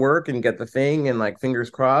want to work and get the thing, and like fingers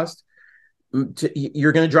crossed,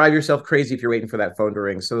 you're going to drive yourself crazy if you're waiting for that phone to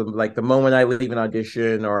ring. So like the moment I leave an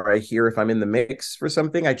audition or I hear if I'm in the mix for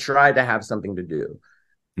something, I try to have something to do.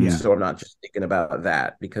 Yeah. So I'm not just thinking about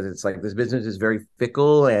that, because it's like this business is very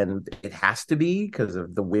fickle, and it has to be because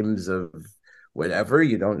of the whims of whatever.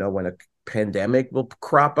 You don't know when a pandemic will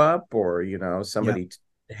crop up, or, somebody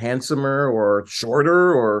handsomer or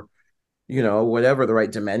shorter, or, whatever, the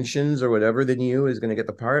right dimensions or whatever than you is going to get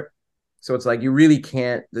the part. So it's like you really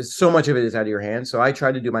can't. There's so much of it is out of your hands. So I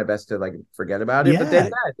try to do my best to like forget about it. But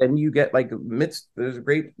then you get like there's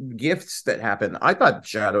great gifts that happen. I thought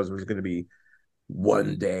Shadows was going to be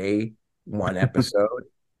one day, one episode,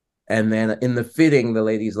 and then in the fitting, the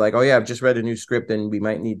lady's like, "Oh yeah, I've just read a new script, and we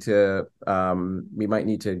might need to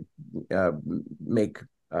make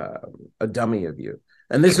a dummy of you."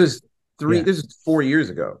 And this was this is 4 years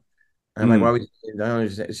ago. And I'm like, why would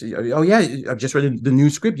you? Oh yeah, I've just read the new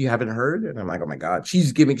script. You haven't heard? And I'm like, oh my god,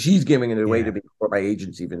 she's giving it away to me before my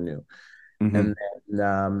agents even knew. Mm-hmm. And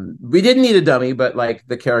then we didn't need a dummy, but like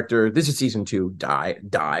the character, this is season 2,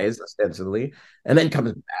 dies ostensibly, and then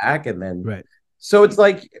comes back, and then so it's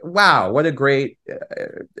like, wow, what a great!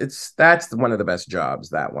 That's one of the best jobs.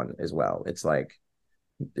 That one as well. It's like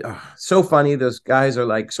so funny. Those guys are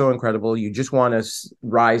like so incredible. You just want to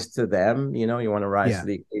rise to them. You want to rise to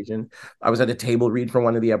the occasion. I was at a table read for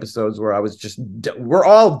one of the episodes where we're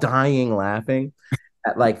all dying laughing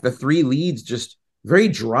at like the 3 leads just very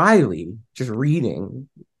dryly just reading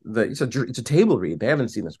it's a table read. They haven't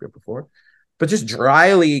seen the script before, but just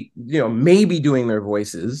dryly, maybe doing their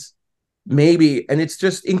voices, maybe, and it's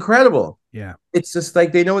just incredible. Yeah, it's just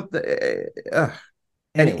like they know what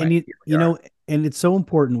anyway, and it's so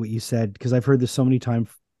important what you said, because I've heard this so many times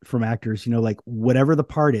from actors. Like whatever the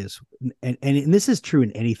part is, and this is true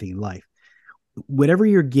in anything in life. Whatever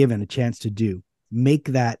you're given a chance to do, make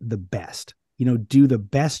that the best. Do the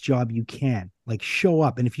best job you can, like show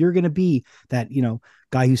up. And if you're going to be that,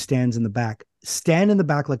 guy who stands in the back, stand in the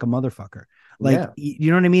back like a motherfucker. Like,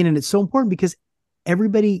 you know what I mean? And it's so important because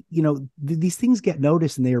everybody, these things get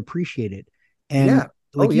noticed and they're appreciated. And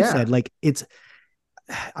like you said, like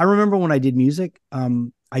I remember when I did music,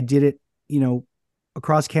 I did it,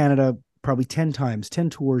 across Canada, probably 10 times,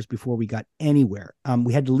 10 tours before we got anywhere.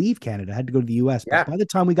 We had to leave Canada, had to go to the US. But by the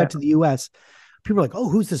time we got to the US, people are like, oh,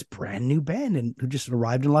 who's this brand new band and who just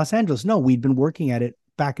arrived in Los Angeles? No, we'd been working at it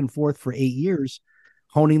back and forth for 8 years,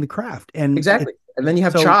 honing the craft. And Exactly. And then you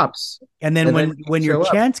have chops. and then when you your show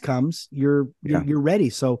up. chance comes, you're ready.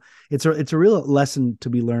 So it's a real lesson to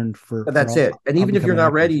be learned for But that's all it. And even if you're up-and-coming not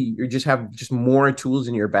actors. ready, you just have just more tools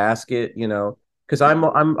in your basket, you know. Because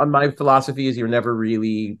I'm my philosophy is you're never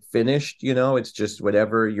really finished, you know. It's just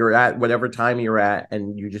whatever you're at, whatever time you're at,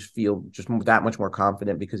 and you just feel just that much more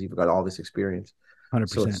confident because you've got all this experience. 100%.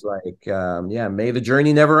 So it's like, yeah, may the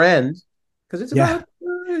journey never end, because it's about,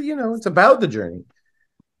 you know, it's about the journey.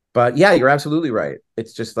 But yeah, you're absolutely right.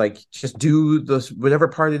 It's just like, just do this, whatever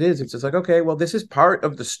part it is. It's just like, okay, well, this is part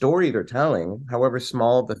of the story they're telling, however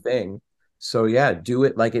small the thing. So yeah, do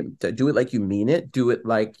it like you mean it. Do it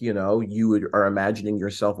like, you know, are imagining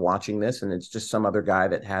yourself watching this, and it's just some other guy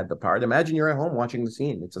that had the part. Imagine you're at home watching the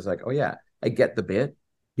scene. It's just like, oh yeah, I get the bit.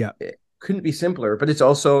 Yeah. It couldn't be simpler, but it's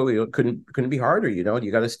also, you know, couldn't be harder. You know,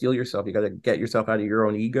 you got to steel yourself. You got to get yourself out of your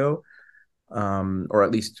own ego, or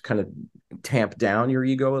at least kind of tamp down your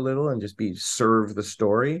ego a little and just serve the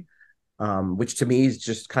story, which to me is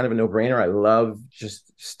just kind of a no-brainer. I love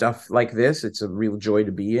just stuff like this. It's a real joy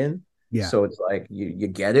to be in. Yeah. So it's like you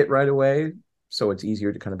get it right away. So it's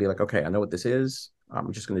easier to kind of be like, okay, I know what this is.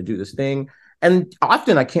 I'm just going to do this thing. And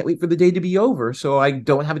often I can't wait for the day to be over so I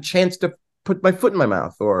don't have a chance to put my foot in my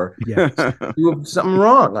mouth or do something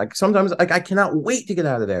wrong. Like sometimes, like, I cannot wait to get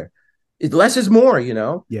out of there. Less is more, you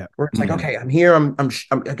know. Yeah. Where it's like, okay, I'm here.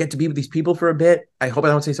 I get to be with these people for a bit. I hope I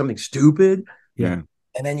don't say something stupid. Yeah.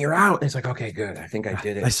 And then you're out. And it's like, okay, good. I think I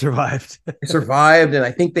did it. I survived. I survived, and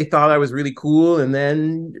I think they thought I was really cool. And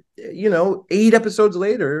then, you know, 8 episodes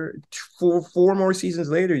later, four more seasons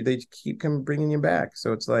later, they keep bringing you back.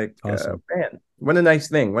 So it's like, awesome. Man, what a nice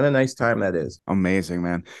thing. What a nice time that is. Amazing,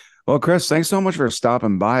 man. Well, Chris, thanks so much for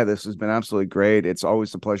stopping by. This has been absolutely great. It's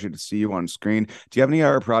always a pleasure to see you on screen. Do you have any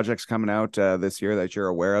other projects coming out this year that you're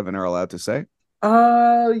aware of and are allowed to say?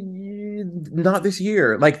 Not this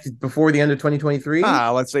year. Like before the end of 2023.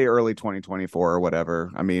 Let's say early 2024 or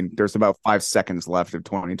whatever. I mean, there's about 5 seconds left of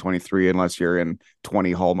 2023 unless you're in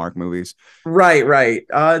 20 Hallmark movies. Right.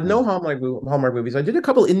 No Hallmark movies. I did a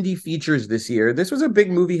couple indie features this year. This was a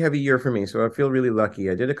big movie heavy year for me, so I feel really lucky.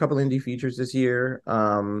 I did a couple indie features this year.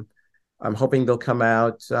 I'm hoping they'll come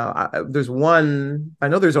out. There's one, I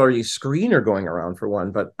know there's already a screener going around for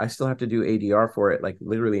one, but I still have to do ADR for it, like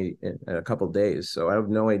literally in a couple of days. So I have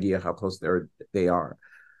no idea how close they are.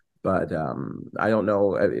 But I don't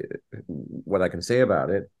know what I can say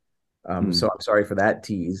about it. So I'm sorry for that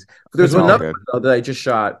tease. There's another one that I just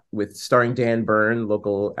shot with starring Dan Byrne,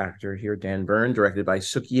 local actor here, Dan Byrne, directed by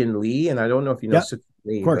Sookie Lee. And I don't know if you know Sookie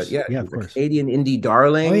Lee, of course. But yeah, of course. Canadian indie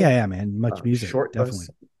darling. Oh yeah, man. Much music. Definitely.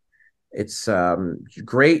 It's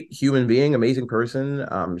great human being, amazing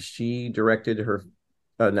person. She directed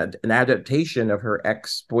an adaptation of her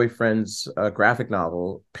ex-boyfriend's graphic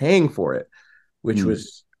novel, Paying for It, which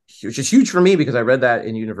was huge for me because I read that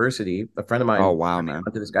in university. A friend of mine, oh wow, man,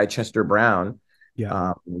 to this guy Chester Brown,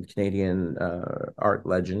 Canadian art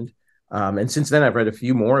legend. And since then, I've read a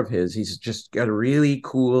few more of his. He's just got a really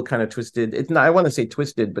cool kind of twisted. It's not, I want to say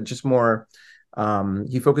twisted, but just more.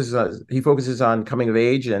 He focuses on coming of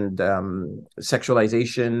age and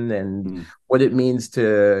sexualization and what it means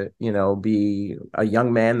to, you know, be a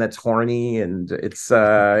young man that's horny, and it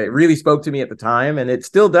really spoke to me at the time, and it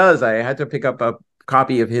still does. I had to pick up a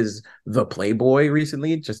copy of his The Playboy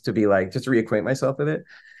recently just to reacquaint myself with it.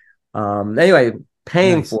 Anyway,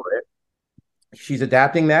 Paying for It. She's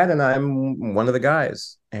adapting that, and I'm one of the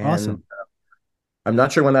guys. And awesome. I'm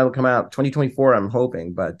not sure when that'll come out. 2024, I'm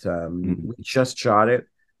hoping, but we just shot it.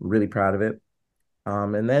 I'm really proud of it.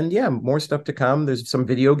 And then, more stuff to come. There's some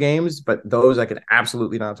video games, but those I can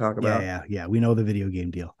absolutely not talk about. Yeah. We know the video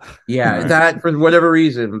game deal. Yeah, that for whatever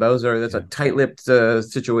reason, that's a tight-lipped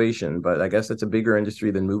situation, but I guess that's a bigger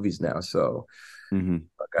industry than movies now. So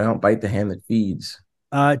I don't bite the hand that feeds.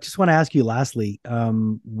 Just want to ask you lastly,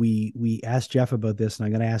 we asked Jeff about this, and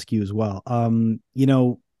I'm going to ask you as well. You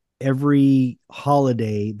know, every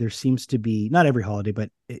holiday there seems to be, not every holiday,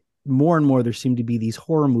 but more and more there seem to be these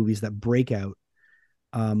horror movies that break out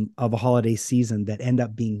of a holiday season that end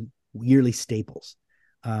up being yearly staples.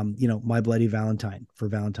 You know, My Bloody Valentine for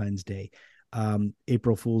Valentine's Day,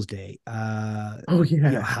 April Fool's Day, you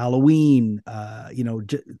know, Halloween, you know,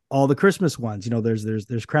 all the Christmas ones. You know, there's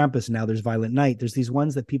Krampus, now there's Violent Night. There's these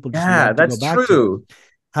ones that people just love to go back to.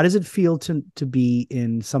 How does it feel to be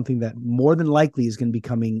in something that more than likely is going to be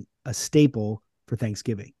becoming a staple for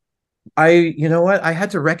Thanksgiving? You know what? I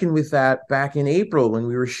had to reckon with that back in April when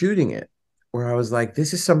we were shooting it, where I was like,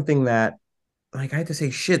 this is something that, like, I had to say,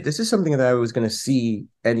 shit, this is something that I was going to see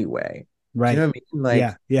anyway. Right. Do you know what I mean?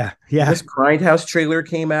 Like, Yeah. this Grindhouse trailer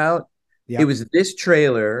came out. Yeah. It was this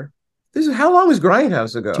trailer. This is how long was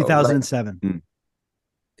Grindhouse ago? Like 2007.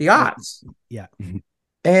 the odds. Yeah.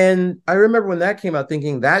 And I remember when that came out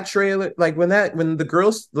thinking that trailer, like when the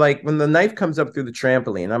girls, like when the knife comes up through the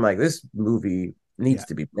trampoline, I'm like, this movie needs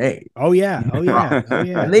to be made. Oh yeah. Oh yeah. Oh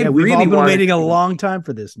yeah. And they We've really all been wanted waiting a to- long time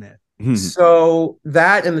for this, man. So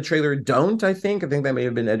that and the trailer don't, I think that may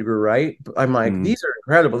have been Edgar Wright. But I'm like, these are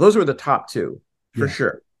incredible. Those were the top two for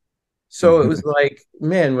sure. So it was like,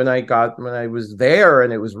 man, when I was there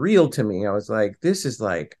and it was real to me, I was like, this is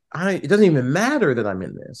like, it doesn't even matter that I'm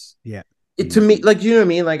in this. Yeah. To me, like, you know what I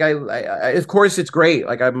mean? Like, I, of course it's great.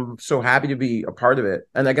 Like, I'm so happy to be a part of it.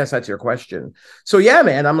 And I guess that's your question. So yeah,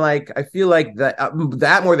 man, I'm like, I feel like that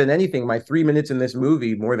more than anything, my 3 minutes in this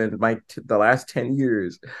movie, more than the last 10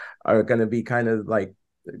 years are going to be kind of like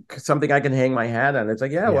something I can hang my hat on. It's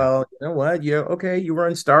like, well, you know what? Okay. You were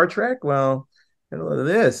on Star Trek. Well,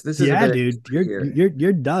 this is dude,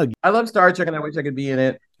 you're Doug. I love Star Trek and I wish I could be in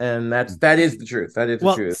it. And that is the truth. That is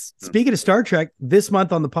the truth. Speaking of Star Trek, this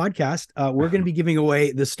month on the podcast, we're going to be giving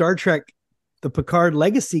away the Star Trek, the Picard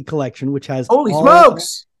Legacy Collection, which has holy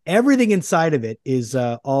smokes, everything inside of it is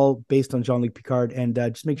all based on Jean-Luc Picard. And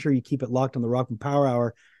just make sure you keep it locked on the Rock and Power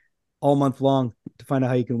Hour all month long to find out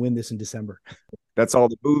how you can win this in December. That's all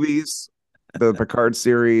the movies, the Picard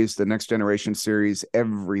series, the Next Generation series,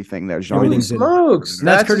 everything that Jean-Luc smokes. And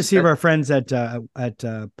that's courtesy of our friends at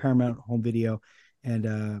Paramount Home Video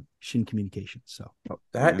and Shin Communications. So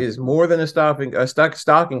that is more than a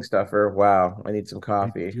stocking stuffer. Wow, I need some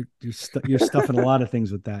coffee. You're stuffing a lot of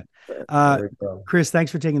things with that. Chris,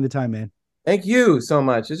 thanks for taking the time, man. Thank you so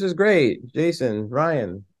much. This is great. Jason,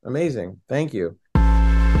 Ryan, amazing. Thank you.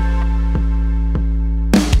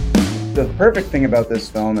 The perfect thing about this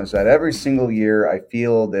film is that every single year I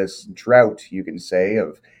feel this drought, you can say,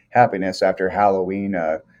 of happiness after Halloween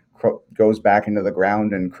goes back into the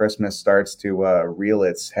ground and Christmas starts to reel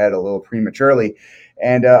its head a little prematurely.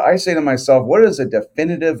 And I say to myself, what is a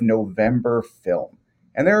definitive November film?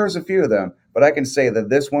 And there's a few of them, but I can say that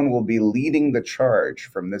this one will be leading the charge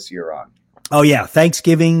from this year on. Oh yeah,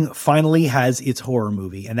 Thanksgiving finally has its horror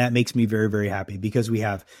movie, and that makes me very, very happy because we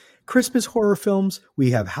have Christmas horror films,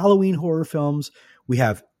 we have Halloween horror films, we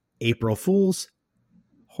have April Fool's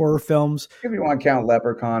horror films. If you want to count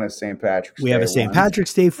Leprechaun as St. Patrick's Day. We have a St.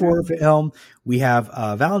 Patrick's Day horror film. We have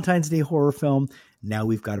a Valentine's Day horror film. Now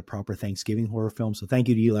we've got a proper Thanksgiving horror film. So thank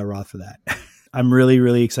you to Eli Roth for that. I'm really,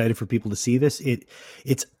 really excited for people to see this.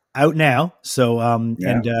 It's out now. So, and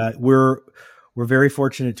we're very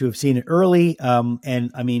fortunate to have seen it early.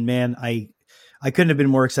 And I mean, man, I couldn't have been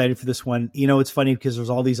more excited for this one. You know, it's funny because there's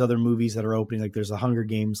all these other movies that are opening. Like there's the Hunger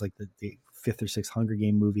Games, like the fifth or sixth Hunger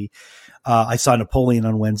Game movie. I saw Napoleon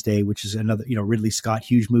on Wednesday, which is another, Ridley Scott,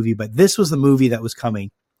 huge movie. But this was the movie that was coming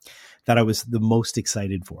that I was the most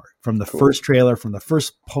excited for. From the first trailer, from the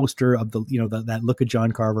first poster of the, that look at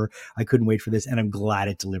John Carver, I couldn't wait for this. And I'm glad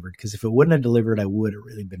it delivered, because if it wouldn't have delivered, I would have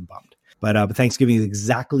really been bummed. But Thanksgiving is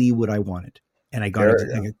exactly what I wanted. And I got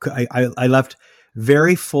it. I left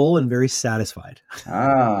very full and very satisfied.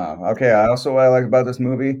 Okay. Also, what I like about this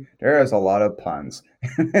movie, there is a lot of puns.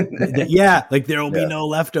 Yeah, like there will be no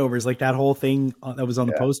leftovers, like that whole thing that was on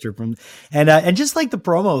the poster from, and just like the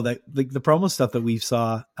promo the promo stuff that we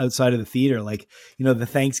saw outside of the theater, like the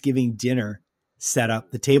Thanksgiving dinner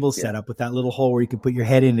setup, the table setup with that little hole where you can put your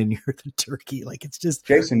head in and you're the turkey. Like it's just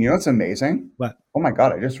Jason. What's amazing? What? Oh my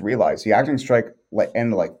god! I just realized the acting strike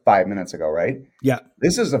ended like 5 minutes ago, right? Yeah.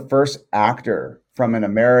 This is the first actor from an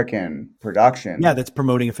American production. Yeah, that's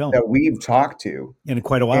promoting a film that we've talked to in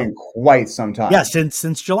quite a while, in quite some time. Yeah,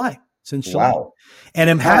 since July. Wow. And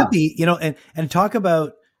I'm happy, and talk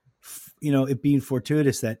about it being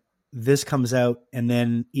fortuitous that this comes out and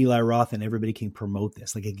then Eli Roth and everybody can promote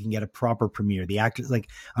this. Like it can get a proper premiere. The actors, like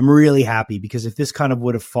I'm really happy, because if this kind of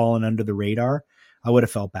would have fallen under the radar, I would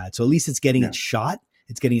have felt bad. So at least it's getting its shot.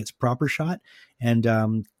 It's getting its proper shot.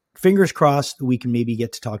 And fingers crossed we can maybe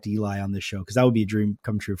get to talk to Eli on this show, because that would be a dream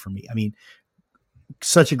come true for me. I mean,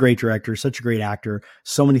 such a great director, such a great actor,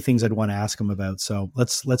 so many things I'd want to ask him about. So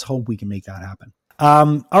let's hope we can make that happen.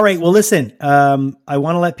 All right. Well, listen, I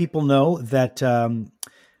want to let people know that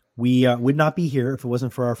we would not be here if it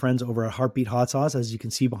wasn't for our friends over at Heartbeat Hot Sauce. As you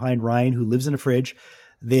can see behind Ryan, who lives in a fridge,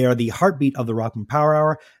 they are the heartbeat of the Rockman Power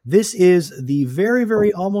Hour. This is the very,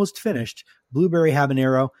 very almost finished blueberry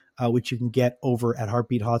habanero, which you can get over at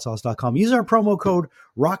heartbeathotsauce.com. Use our promo code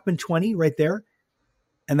Rockman20 right there,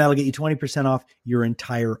 and that'll get you 20% off your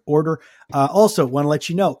entire order. Also, want to let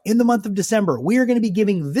you know, in the month of December, we are going to be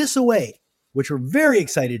giving this away which we're very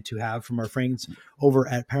excited to have from our friends over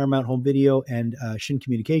at Paramount Home Video and Shin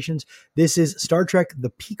Communications. This is Star Trek: The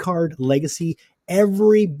Picard Legacy.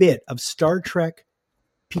 Every bit of Star Trek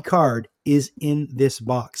Picard is in this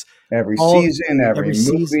box. Every season, every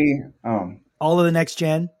movie. Season, all of the Next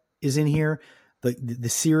Gen is in here. The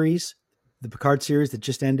series, the Picard series that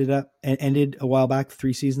just ended a while back.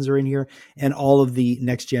 3 seasons are in here, and all of the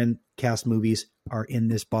Next Gen cast movies are in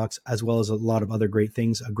this box, as well as a lot of other great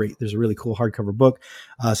things. There's a really cool hardcover book,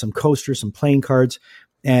 some coasters, some playing cards,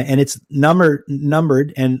 and it's numbered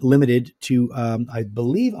and limited to I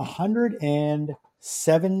believe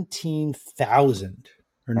 117,000.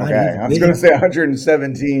 Okay, I was going to say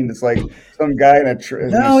 117. It's like some guy in a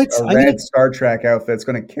red Star Trek outfit that's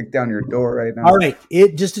going to kick down your door right now. All right,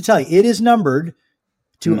 just to tell you, it is numbered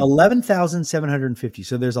to 11,750.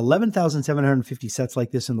 So there's 11,750 sets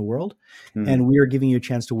like this in the world, and we are giving you a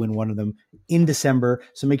chance to win one of them in December.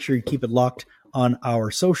 So make sure you keep it locked on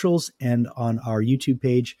our socials and on our YouTube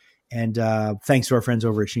page. And thanks to our friends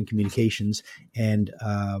over at Shin Communications and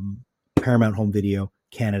Paramount Home Video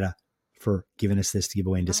Canada for giving us this to give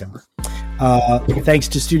away in December. Thanks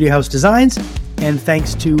to Studio House Designs, and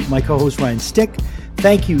thanks to my co-host Ryan Stick.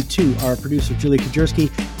 Thank you to our producer Julia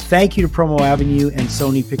Kajerski. Thank you to Promo Avenue and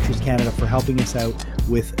Sony Pictures Canada for helping us out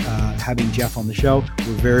with having Jeff on the show.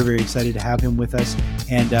 We're very, very excited to have him with us.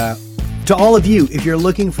 And to all of you, if you're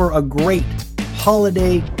looking for a great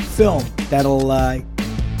holiday film that'll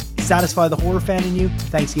satisfy the horror fan in you,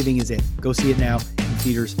 Thanksgiving is it. Go see it now in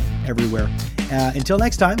theaters everywhere. Until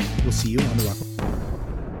next time, we'll see you on the Rock.